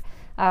will work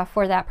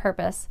for that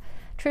purpose.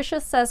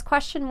 Tricia says,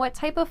 question, what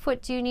type of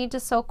foot do you need to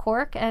sew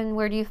cork and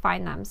where do you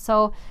find them?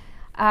 So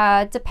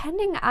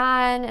depending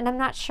on, and I'm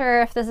not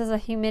sure if this is a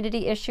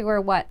humidity issue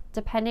or what,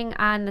 depending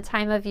on the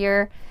time of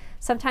year,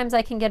 sometimes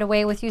I can get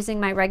away with using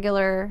my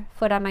regular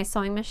foot on my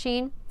sewing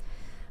machine.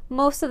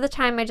 Most of the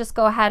time I just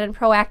go ahead and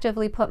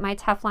proactively put my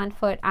Teflon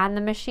foot on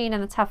the machine,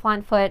 and the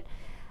Teflon foot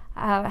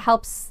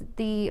helps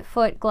the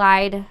foot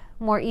glide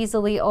more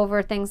easily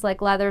over things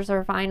like leathers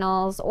or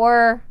vinyls,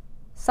 or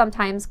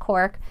sometimes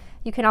cork.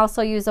 You can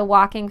also use a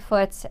walking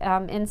foot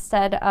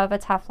instead of a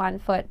Teflon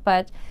foot,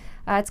 but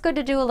it's good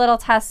to do a little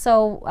test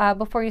sew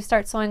before you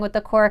start sewing with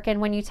the cork,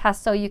 and when you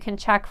test sew you can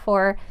check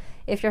for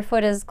if your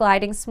foot is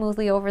gliding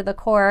smoothly over the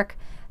cork,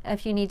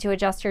 if you need to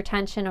adjust your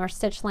tension or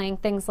stitch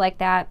length, things like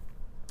that.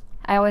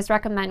 I always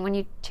recommend when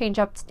you change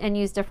up and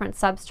use different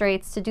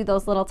substrates to do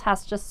those little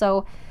tests, just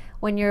so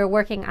when you're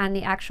working on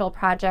the actual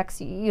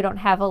projects you don't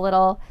have a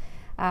little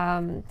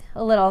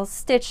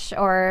stitch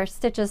or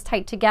stitches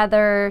tight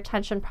together,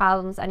 tension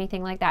problems,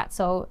 anything like that.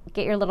 So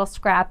get your little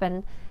scrap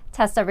and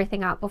test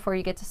everything out before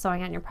you get to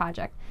sewing on your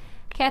project.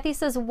 Kathy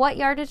says, what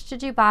yardage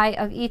did you buy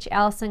of each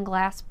Allison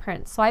glass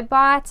print? So I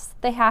bought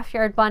the 1/2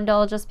 yard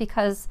bundle just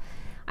because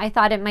I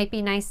thought it might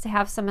be nice to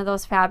have some of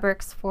those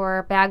fabrics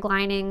for bag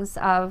linings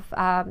of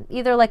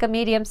either like a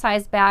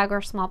medium-sized bag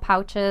or small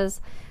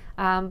pouches.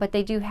 But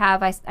they do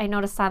have, I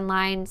noticed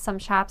online, some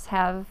shops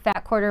have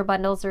fat quarter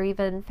bundles or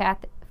even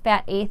fat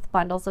 1/8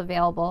 bundles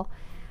available.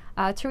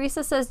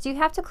 Teresa says, do you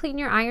have to clean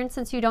your iron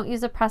since you don't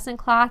use a pressing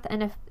cloth?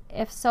 And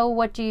if so,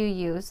 what do you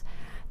use?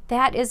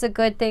 That is a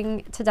good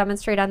thing to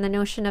demonstrate on the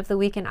notion of the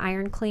week in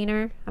iron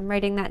cleaner. I'm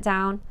writing that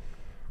down.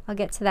 I'll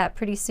get to that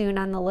pretty soon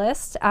on the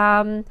list.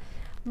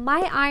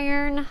 My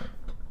iron,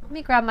 let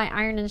me grab my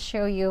iron and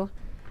show you.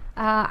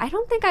 I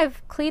don't think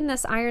I've cleaned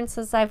this iron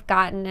since I've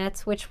gotten it,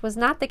 which was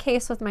not the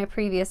case with my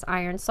previous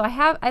iron. So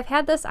I've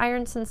had this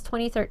iron since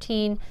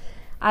 2013.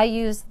 I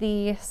use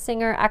the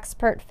Singer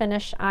Expert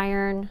Finish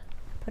iron.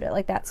 Put it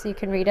like that so you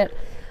can read it.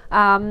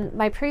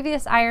 My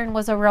previous iron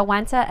was a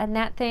Rowenta, and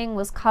that thing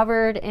was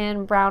covered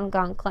in brown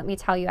gunk, let me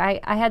tell you.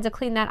 I had to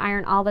clean that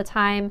iron all the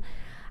time.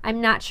 I'm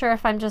not sure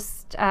if I'm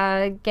just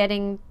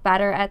getting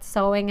better at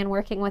sewing and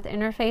working with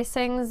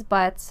interfacings,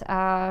 but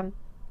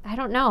I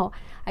don't know.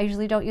 I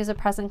usually don't use a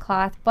pressing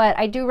cloth, but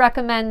I do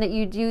recommend that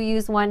you do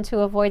use one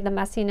to avoid the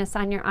messiness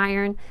on your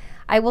iron.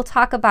 I will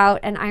talk about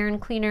an iron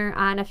cleaner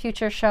on a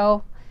future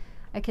show.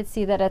 I could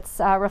see that it's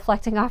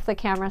reflecting off the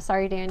camera.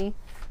 Sorry, Danny.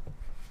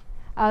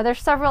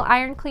 There's several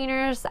iron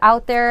cleaners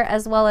out there,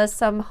 as well as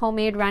some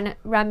homemade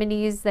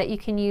remedies that you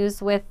can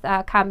use with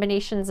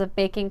combinations of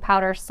baking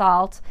powder,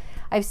 salt.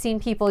 I've seen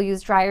people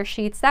use dryer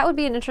sheets. That would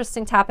be an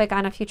interesting topic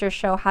on a future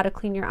show, how to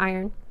clean your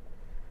iron.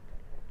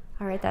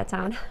 I'll write that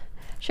down.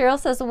 Cheryl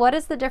says, what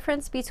is the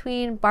difference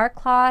between bark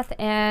cloth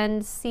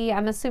and,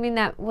 I'm assuming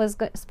that was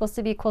supposed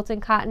to be quilting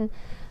cotton.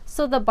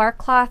 So the bark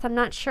cloth, I'm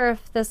not sure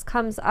if this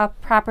comes up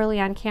properly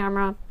on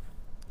camera,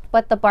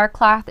 but the bark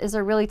cloth is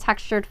a really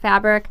textured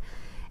fabric.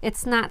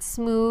 It's not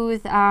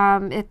smooth.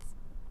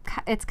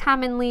 It's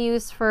commonly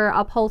used for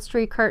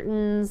upholstery,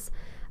 curtains,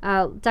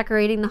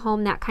 decorating the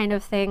home, that kind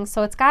of thing.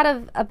 So it's got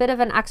a bit of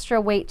an extra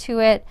weight to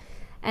it,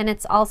 and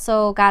it's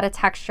also got a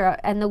texture,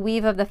 and the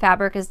weave of the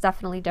fabric is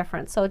definitely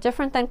different. So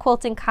different than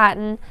quilting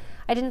cotton.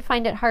 I didn't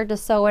find it hard to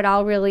sew at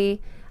all,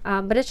 really,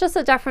 but it's just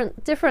a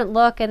different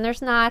look, and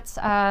there's not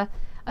a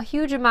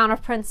huge amount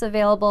of prints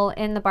available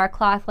in the bark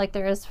cloth like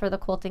there is for the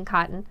quilting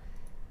cotton.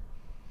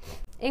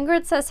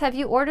 Ingrid says, have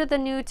you ordered the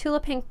new Tula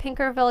Pink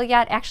Pinkerville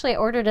yet? Actually, I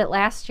ordered it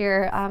last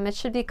year. It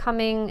should be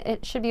coming,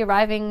 it should be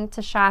arriving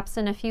to shops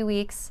in a few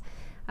weeks.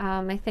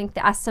 I think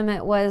the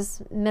estimate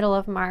was middle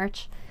of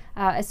March.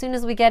 As soon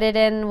as we get it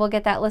in, we'll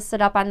get that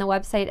listed up on the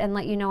website and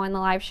let you know in the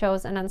live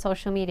shows and on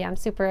social media. I'm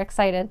super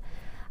excited.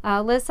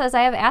 Liz says,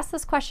 I have asked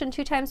this question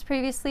 2 times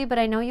previously, but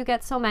I know you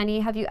get so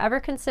many. Have you ever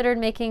considered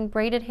making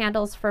braided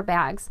handles for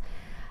bags?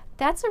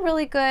 That's a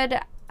really good,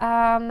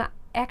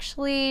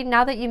 actually,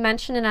 now that you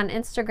mention it on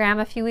Instagram,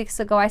 a few weeks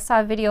ago, I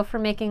saw a video for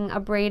making a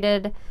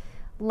braided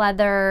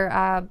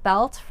leather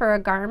belt for a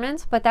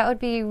garment, but that would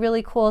be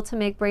really cool to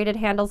make braided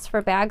handles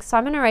for bags. So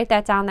I'm going to write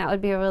that down. That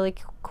would be a really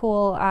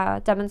cool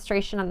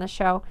demonstration on the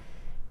show,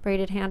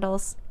 braided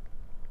handles.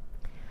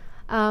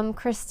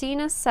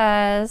 Christina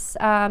says,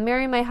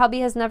 Mary, my hubby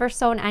has never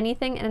sewn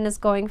anything and is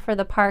going for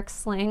the park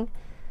sling.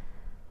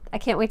 I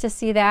can't wait to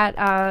see that.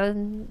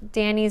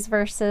 Danny's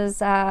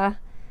versus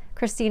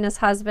Christina's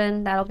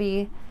husband. That'll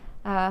be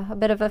a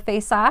bit of a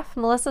face-off.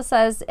 Melissa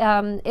says,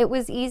 it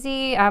was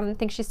easy. I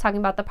think she's talking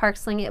about the park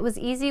sling. It was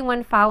easy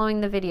when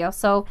following the video.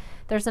 So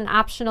there's an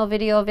optional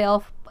video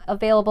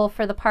available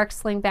for the park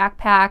sling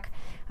backpack.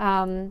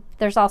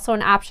 There's also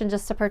an option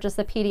just to purchase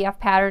the PDF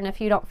pattern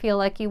if you don't feel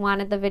like you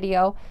wanted the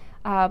video.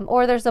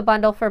 Or there's a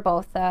bundle for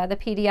both, the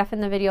PDF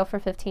and the video for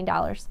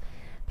 $15.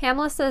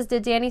 Pamela says,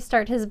 did Danny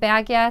start his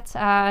bag yet?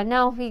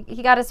 No,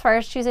 he got as far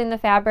as choosing the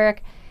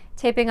fabric,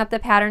 taping up the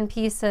pattern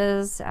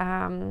pieces.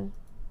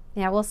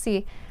 Yeah, we'll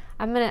see.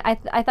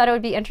 I thought it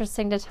would be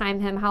interesting to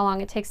time him how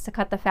long it takes to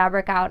cut the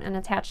fabric out and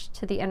attach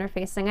to the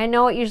interfacing. I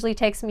know it usually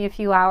takes me a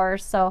few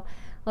hours, so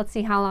let's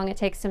see how long it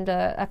takes him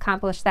to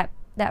accomplish that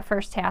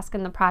first task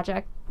in the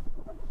project.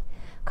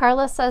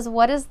 Carla says,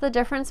 what is the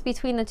difference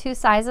between the 2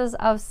 sizes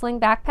of sling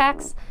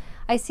backpacks?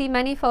 I see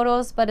many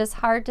photos, but it's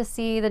hard to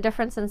see the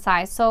difference in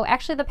size. So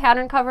actually the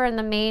pattern cover and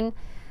the main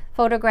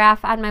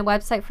photograph on my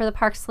website for the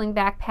Park Sling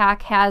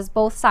backpack has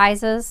both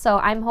sizes. So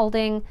I'm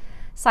holding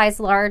size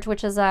large,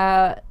 which is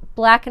a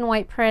black and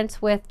white print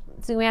with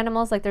zoo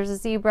animals, like there's a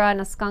zebra and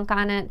a skunk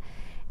on it.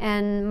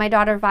 And my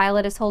daughter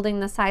Violet is holding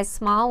the size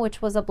small,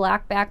 which was a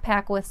black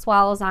backpack with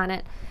swallows on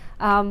it.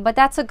 But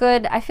that's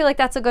I feel like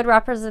that's a good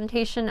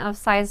representation of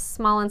size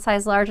small and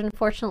size large.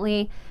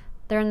 Unfortunately,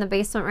 they're in the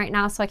basement right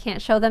now, so I can't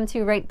show them to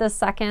you right this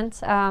second.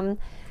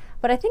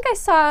 But I think I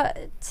saw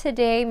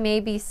today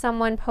maybe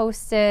someone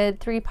posted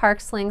 3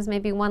 park slings,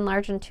 maybe 1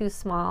 large and 2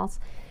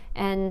 smalls.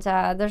 And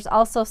there's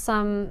also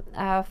some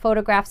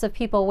photographs of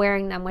people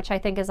wearing them, which I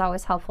think is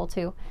always helpful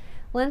too.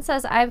 Lynn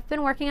says, I've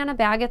been working on a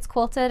bag, it's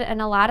quilted,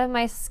 and a lot of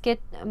my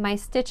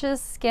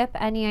stitches skip.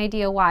 Any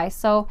idea why?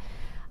 So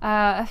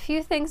a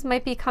few things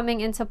might be coming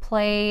into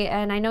play,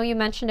 and I know you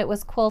mentioned it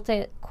was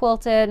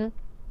quilted.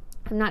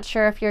 I'm not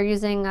sure if you're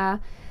using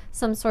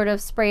some sort of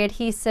spray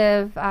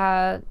adhesive,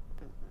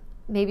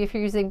 maybe if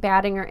you're using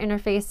batting or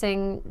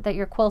interfacing that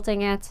you're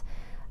quilting it.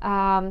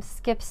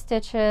 Skip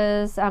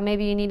stitches,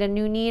 maybe you need a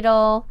new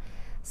needle.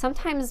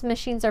 Sometimes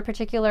machines are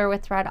particular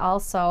with thread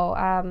also.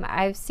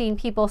 I've seen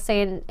people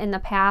say in the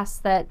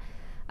past that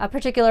a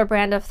particular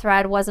brand of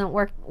thread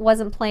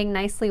wasn't playing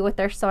nicely with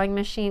their sewing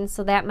machine,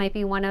 so that might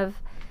be one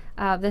of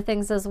the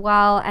things as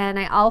well. And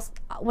I also,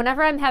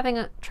 whenever I'm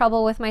having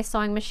trouble with my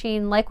sewing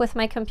machine, like with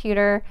my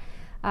computer,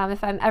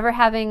 if I'm ever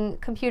having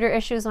computer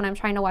issues when I'm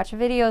trying to watch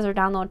videos or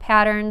download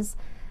patterns,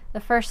 the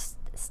first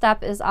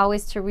step is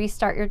always to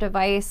restart your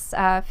device.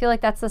 I feel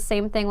like that's the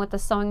same thing with the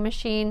sewing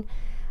machine.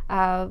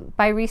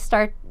 By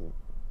restart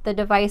the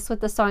device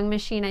with the sewing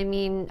machine, I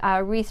mean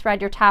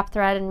rethread your top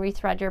thread and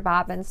rethread your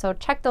bobbin. So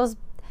check those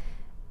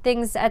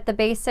things at the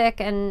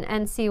basic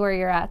and see where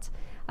you're at.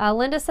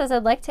 Linda says,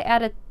 I'd like to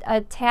add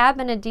a tab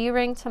and a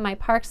D-ring to my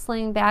Park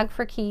Sling bag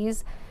for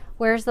keys.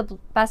 Where's the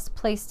best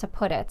place to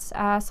put it? So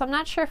I'm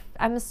not sure.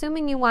 I'm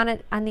assuming you want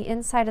it on the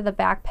inside of the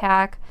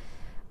backpack.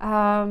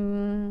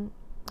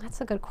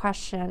 That's a good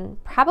question.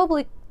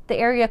 Probably the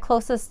area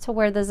closest to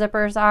where the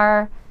zippers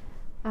are.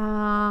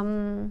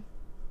 I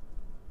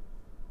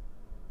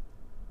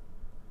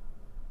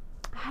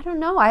don't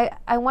know.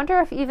 I wonder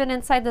if even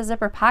inside the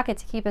zipper pocket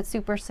to keep it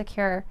super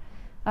secure.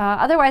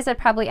 Otherwise, I'd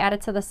probably add it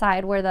to the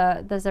side where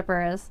the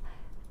zipper is.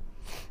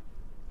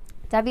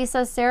 Debbie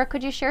says, Sarah,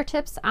 could you share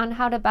tips on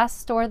how to best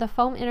store the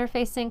foam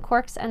interfacing,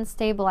 corks, and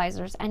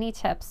stabilizers? Any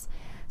tips?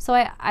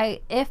 So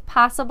if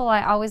possible,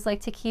 I always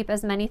like to keep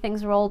as many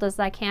things rolled as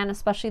I can,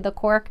 especially the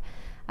cork,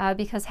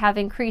 because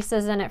having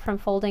creases in it from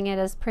folding it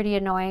is pretty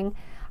annoying.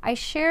 I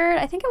shared,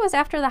 I think it was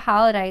after the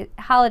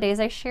holidays,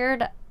 I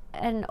shared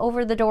an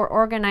over-the-door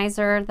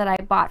organizer that I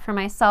bought for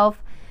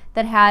myself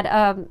that had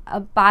a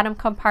bottom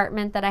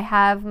compartment that I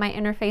have my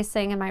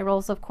interfacing and my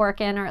rolls of cork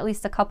in, or at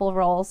least a couple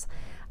rolls.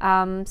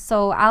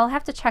 So I'll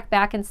have to check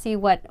back and see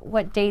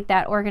what date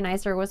that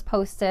organizer was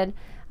posted.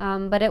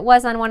 But it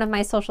was on one of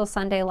my Sewcial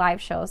Sunday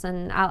live shows,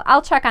 and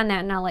I'll check on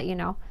that and I'll let you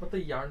know. What the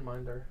yarn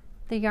minder?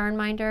 The yarn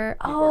minder?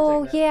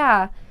 Oh,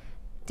 yeah.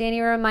 Danny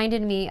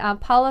reminded me.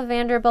 Paula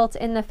Vanderbilt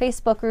in the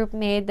Facebook group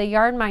made the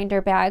yarn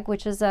minder bag,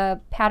 which is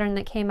a pattern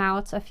that came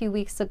out a few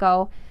weeks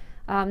ago.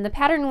 The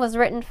pattern was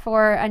written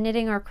for a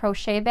knitting or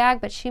crochet bag,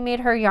 but she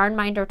made her yarn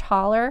minder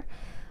taller.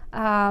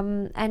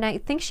 And I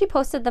think she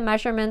posted the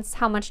measurements,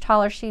 how much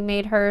taller she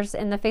made hers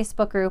in the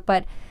Facebook group,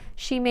 but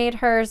she made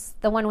hers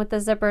the one with the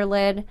zipper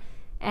lid,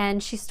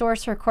 and she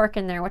stores her cork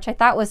in there, which I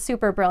thought was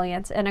super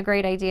brilliant and a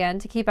great idea, and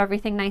to keep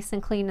everything nice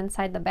and clean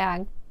inside the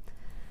bag.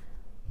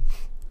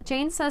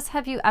 Jane says,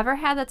 have you ever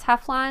had the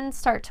Teflon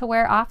start to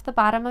wear off the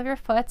bottom of your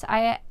foot?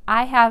 I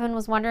have, and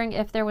was wondering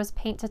if there was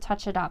paint to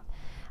touch it up.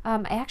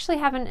 I actually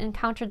haven't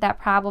encountered that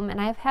problem, and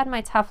I've had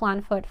my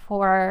Teflon foot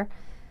for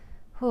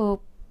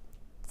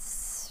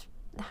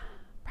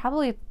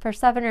probably for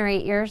 7 or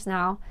 8 years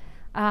now.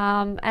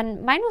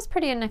 And mine was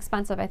pretty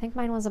inexpensive. I think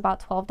mine was about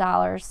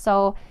 $12.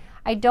 So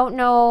I don't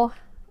know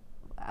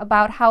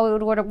about how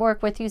it would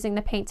work with using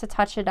the paint to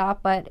touch it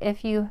up, but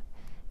if your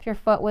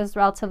foot was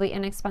relatively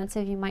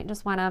inexpensive, you might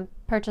just want to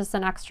purchase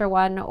an extra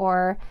one,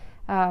 or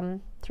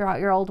throw out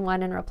your old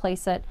one and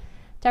replace it.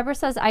 Deborah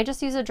says, I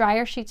just use a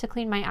dryer sheet to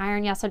clean my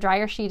iron. Yes, a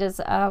dryer sheet is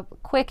a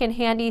quick and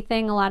handy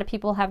thing. A lot of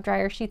people have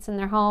dryer sheets in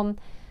their home.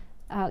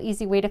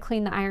 Easy way to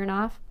clean the iron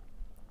off.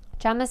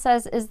 Gemma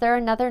says, is there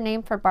another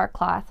name for bark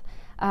cloth?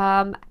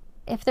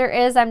 If there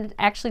is, I'm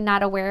actually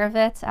not aware of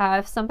it.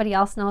 If somebody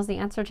else knows the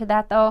answer to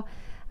that, though,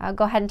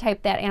 go ahead and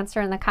type that answer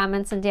in the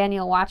comments, and Danny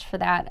will watch for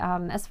that.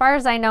 As far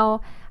as I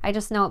know, I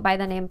just know it by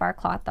the name bark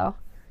cloth, though.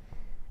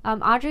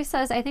 Audrey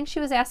says, I think she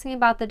was asking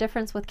about the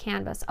difference with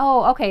canvas.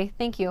 Oh, okay,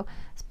 thank you.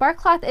 Bark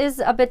cloth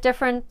is a bit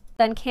different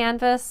than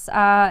canvas.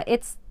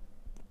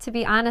 To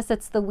be honest,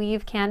 it's the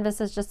weave. Canvas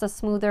is just a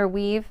smoother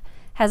weave,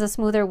 has a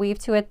smoother weave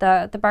to it.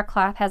 The bark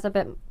cloth has a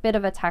bit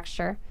of a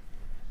texture.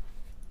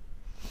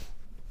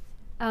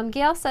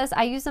 Gail says,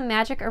 I use a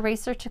magic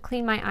eraser to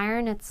clean my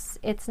iron.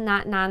 It's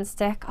not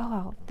nonstick.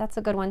 Oh, that's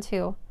a good one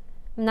too.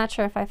 I'm not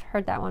sure if I've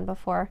heard that one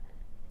before.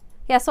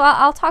 Yeah, so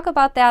I'll talk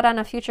about that on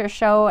a future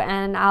show,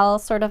 and I'll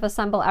sort of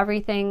assemble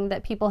everything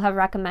that people have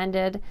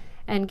recommended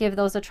and give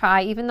those a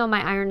try. Even though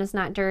my iron is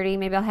not dirty,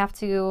 maybe I'll have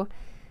to,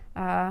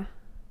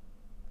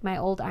 my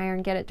old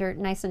iron, get it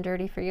nice and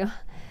dirty for you.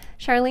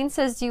 Charlene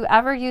says, do you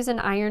ever use an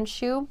iron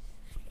shoe?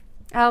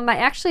 I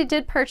actually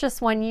did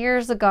purchase one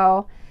years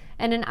ago,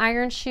 and an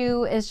iron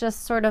shoe is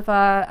just sort of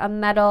a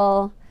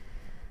metal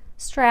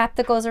strap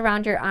that goes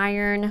around your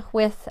iron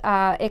with,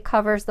 it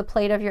covers the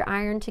plate of your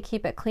iron to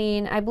keep it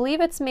clean. I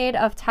believe it's made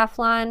of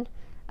Teflon.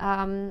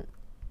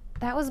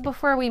 That was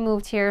before we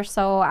moved here,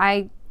 so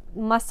I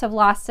must have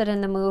lost it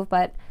in the move,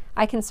 but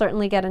I can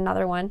certainly get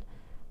another one.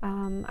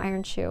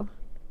 Iron shoe.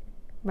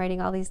 I'm writing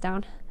all these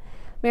down.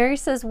 Mary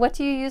says, what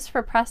do you use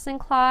for pressing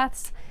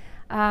cloths?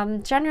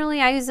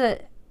 Generally, I use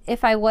it,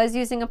 if I was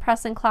using a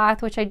pressing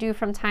cloth, which I do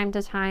from time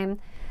to time,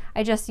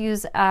 I just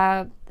use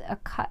a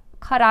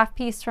cut off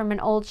piece from an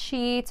old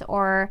sheet,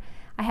 or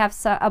I have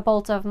a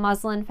bolt of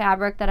muslin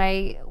fabric that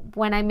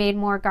when I made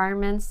more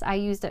garments, I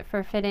used it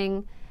for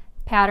fitting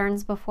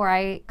patterns before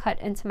I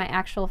cut into my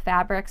actual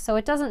fabric. So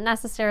it doesn't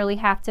necessarily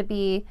have to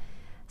be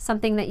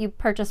something that you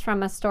purchase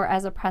from a store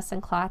as a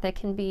pressing cloth. It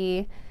can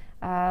be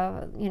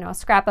you know, a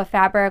scrap of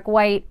fabric,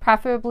 white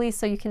preferably,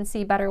 so you can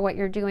see better what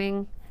you're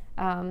doing.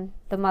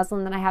 The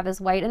muslin that I have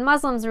is white, and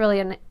muslin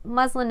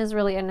is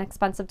really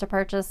inexpensive to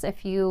purchase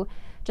if you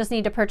just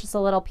need to purchase a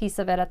little piece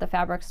of it at the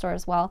fabric store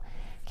as well.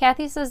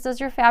 Kathy says, does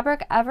your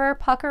fabric ever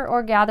pucker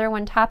or gather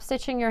when top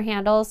stitching your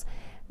handles?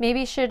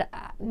 Maybe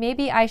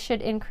I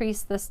should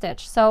increase the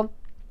stitch. So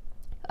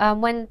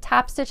when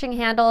top stitching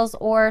handles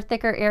or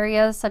thicker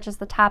areas, such as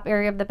the top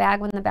area of the bag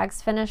when the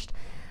bag's finished,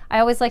 I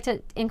always like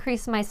to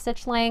increase my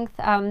stitch length.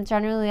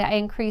 Generally, I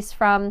increase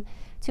from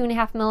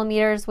 2.5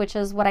 millimeters, which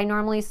is what I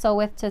normally sew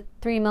with, to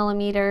 3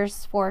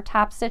 millimeters for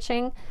top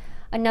stitching.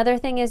 Another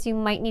thing is you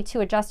might need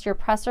to adjust your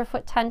presser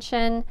foot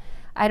tension.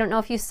 I don't know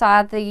if you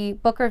saw the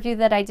book review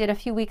that I did a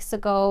few weeks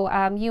ago,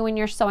 You and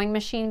Your Sewing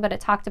Machine, but it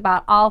talked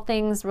about all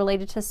things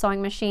related to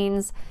sewing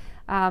machines,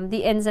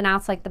 the ins and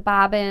outs like the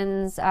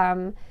bobbins,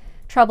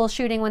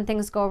 troubleshooting when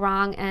things go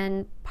wrong.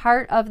 And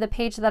part of the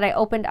page that I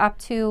opened up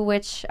to,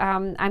 which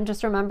I'm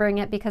just remembering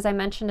it because I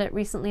mentioned it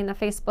recently in the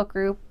Facebook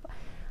group,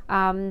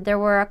 there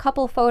were a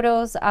couple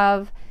photos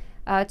of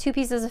 2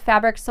 pieces of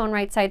fabric sewn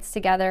right sides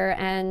together,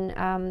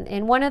 and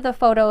in one of the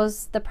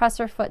photos the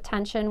presser foot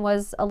tension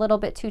was a little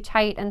bit too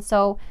tight, and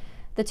so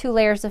the 2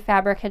 layers of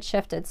fabric had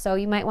shifted. So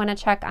you might want to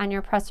check on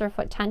your presser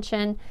foot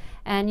tension,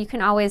 and you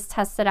can always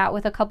test it out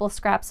with a couple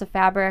scraps of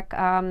fabric,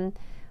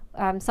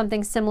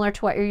 something similar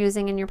to what you're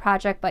using in your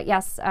project. But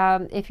yes,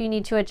 if you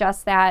need to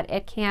adjust that,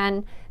 it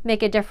can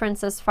make a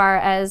difference as far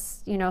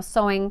as, you know,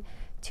 sewing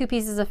 2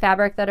 pieces of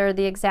fabric that are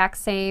the exact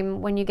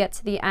same. When you get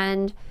to the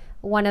end,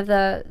 one of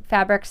the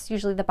fabrics,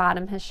 usually the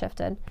bottom, has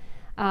shifted.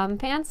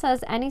 Fan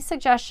says, any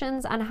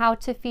suggestions on how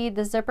to feed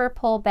the zipper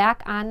pull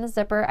back on the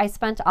zipper? I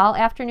spent all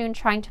afternoon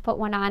trying to put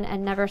one on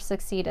and never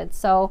succeeded.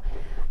 So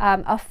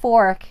a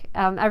fork,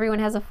 everyone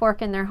has a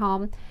fork in their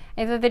home.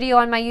 I have a video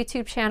on my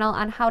YouTube channel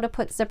on how to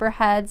put zipper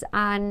heads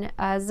on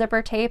a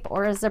zipper tape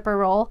or a zipper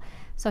roll.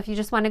 So if you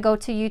just want to go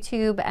to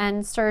YouTube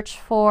and search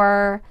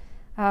for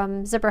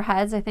zipper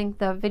heads, I think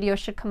the video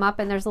should come up,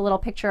 and there's a little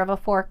picture of a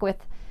fork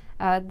with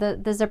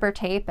the zipper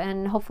tape,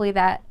 and hopefully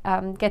that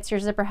gets your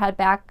zipper head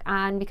back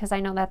on, because I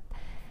know that's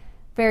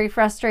very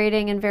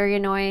frustrating and very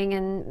annoying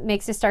and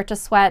makes you start to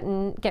sweat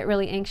and get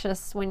really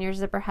anxious when your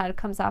zipper head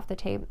comes off the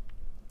tape.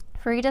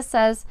 Farida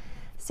says,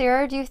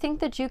 Sarah, do you think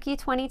the Juki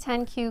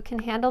 2010Q can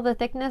handle the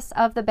thickness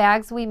of the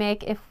bags we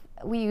make if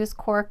we use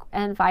cork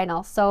and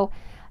vinyl? So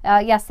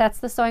yes, that's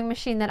the sewing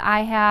machine that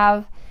I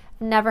have.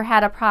 Never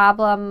had a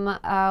problem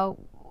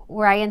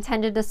where I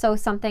intended to sew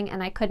something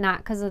and I could not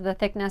because of the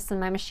thickness and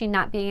my machine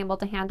not being able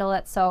to handle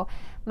it. So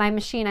my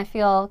machine, I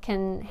feel,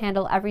 can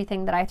handle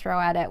everything that I throw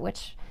at it,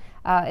 which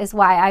is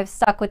why I've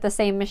stuck with the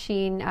same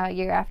machine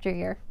year after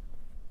year.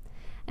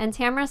 And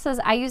Tamara says,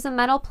 I use a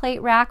metal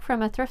plate rack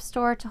from a thrift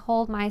store to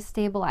hold my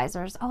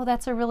stabilizers. Oh,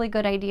 that's a really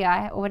good idea.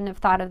 I wouldn't have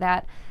thought of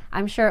that.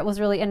 I'm sure it was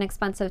really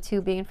inexpensive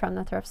too, being from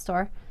the thrift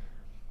store.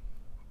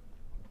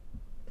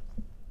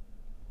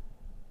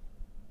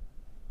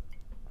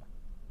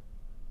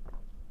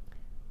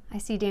 I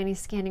see Danny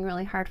scanning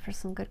really hard for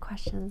some good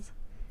questions.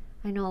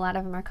 I know a lot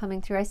of them are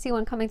coming through. I see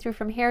one coming through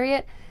from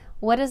Harriet.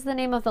 What is the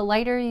name of the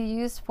lighter you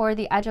use for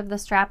the edge of the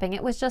strapping?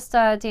 It was just,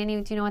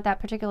 Danny, do you know what that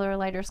particular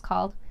lighter is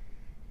called?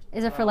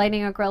 Is it for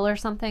lighting a grill or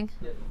something?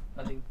 Yeah,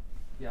 I think,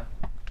 yeah.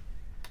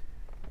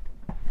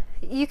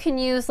 You can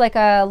use like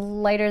a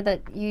lighter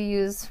that you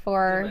use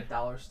for... like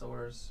dollar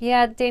stores.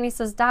 Yeah, Danny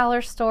says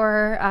dollar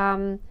store,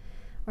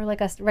 or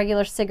like a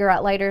regular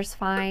cigarette lighter's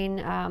fine.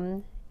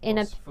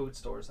 Most food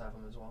stores have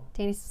them as well.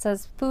 Danny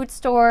says food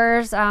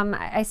stores.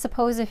 I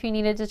suppose if you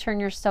needed to turn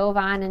your stove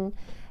on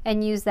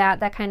and use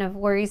that kind of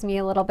worries me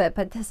a little bit,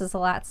 but this is a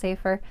lot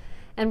safer.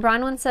 And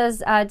Bronwyn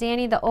says,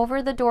 Danny, the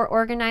over-the-door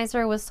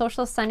organizer was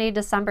Sewcial Sunday,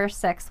 December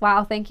 6th.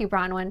 Wow, thank you,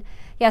 Bronwyn.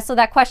 Yeah, so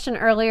that question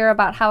earlier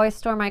about how I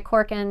store my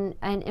cork and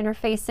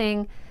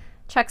interfacing,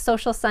 check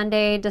Sewcial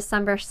Sunday,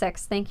 December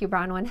 6th. Thank you,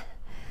 Bronwyn.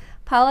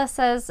 Paula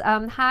says,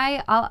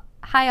 hi all.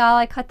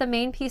 I cut the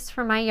main piece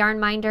for my yarn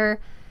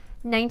minder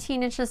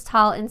 19 inches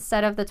tall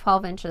instead of the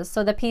 12 inches.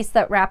 So the piece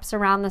that wraps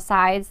around the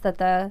sides that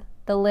the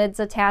lid's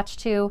attached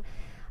to.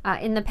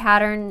 In the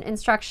pattern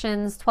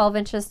instructions, 12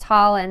 inches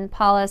tall, and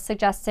Paula is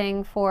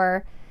suggesting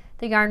for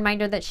the yarn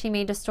minder that she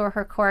made to store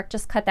her cork,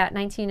 just cut that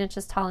 19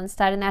 inches tall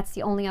instead, and that's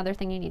the only other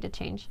thing you need to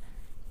change.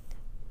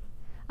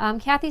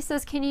 Kathy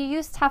says, can you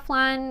use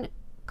Teflon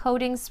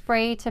coating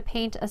spray to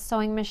paint a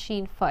sewing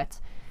machine foot?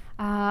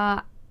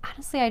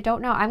 Honestly, I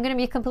don't know. I'm going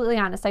to be completely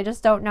honest. I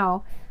just don't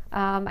know.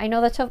 I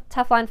know the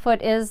Teflon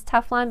foot is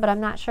Teflon, but I'm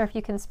not sure if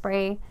you can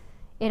spray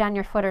it on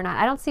your foot or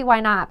not. I don't see why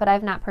not, but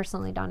I've not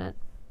personally done it.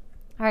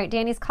 All right,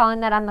 Danny's calling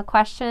that on the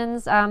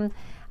questions. I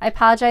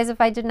apologize if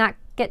I did not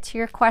get to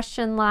your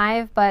question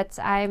live, but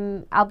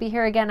I'll be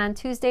here again on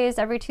Tuesdays,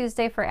 every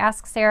Tuesday for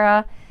Ask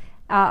Sarah,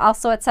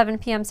 also at 7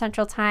 p.m.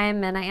 Central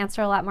Time, and I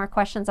answer a lot more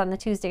questions on the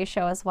Tuesday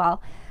show as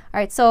well. All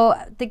right, so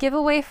the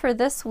giveaway for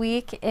this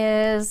week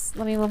is,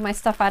 let me move my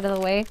stuff out of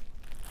the way,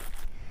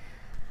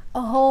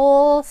 a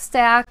whole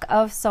stack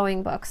of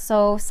sewing books.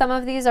 So some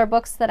of these are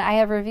books that I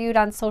have reviewed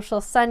on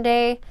Sewcial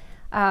Sunday.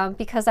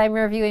 Because I'm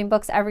reviewing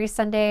books every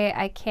Sunday,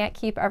 I can't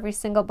keep every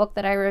single book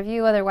that I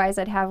review, otherwise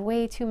I'd have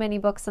way too many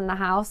books in the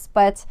house.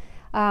 But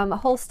a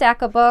whole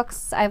stack of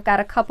books. I've got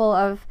a couple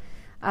of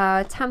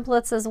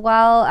templates as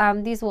well.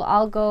 These will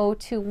all go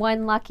to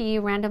one lucky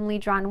randomly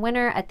drawn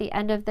winner at the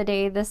end of the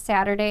day this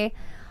Saturday.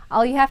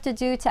 All you have to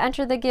do to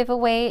enter the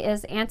giveaway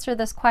is answer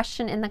this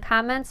question in the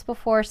comments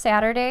before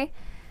Saturday.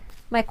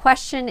 My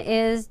question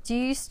is, do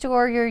you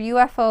store your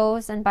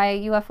UFOs, and by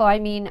UFO I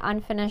mean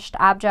unfinished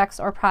objects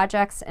or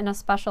projects, in a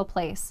special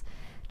place?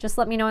 Just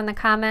let me know in the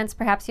comments.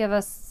 Perhaps you have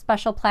a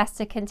special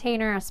plastic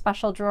container, a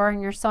special drawer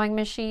in your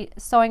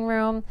sewing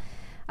room,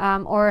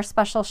 or a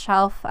special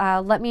shelf.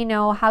 Let me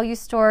know how you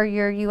store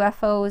your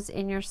UFOs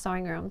in your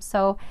sewing room.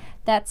 So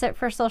that's it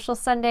for Sewcial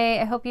Sunday.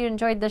 I hope you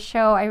enjoyed the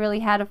show. I really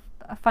had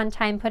a fun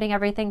time putting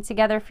everything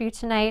together for you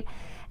tonight.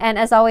 And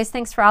as always,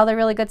 thanks for all the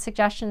really good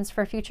suggestions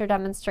for future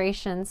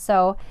demonstrations.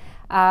 So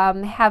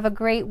have a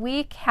great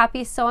week.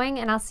 Happy sewing,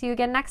 and I'll see you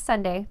again next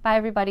Sunday. Bye,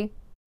 everybody.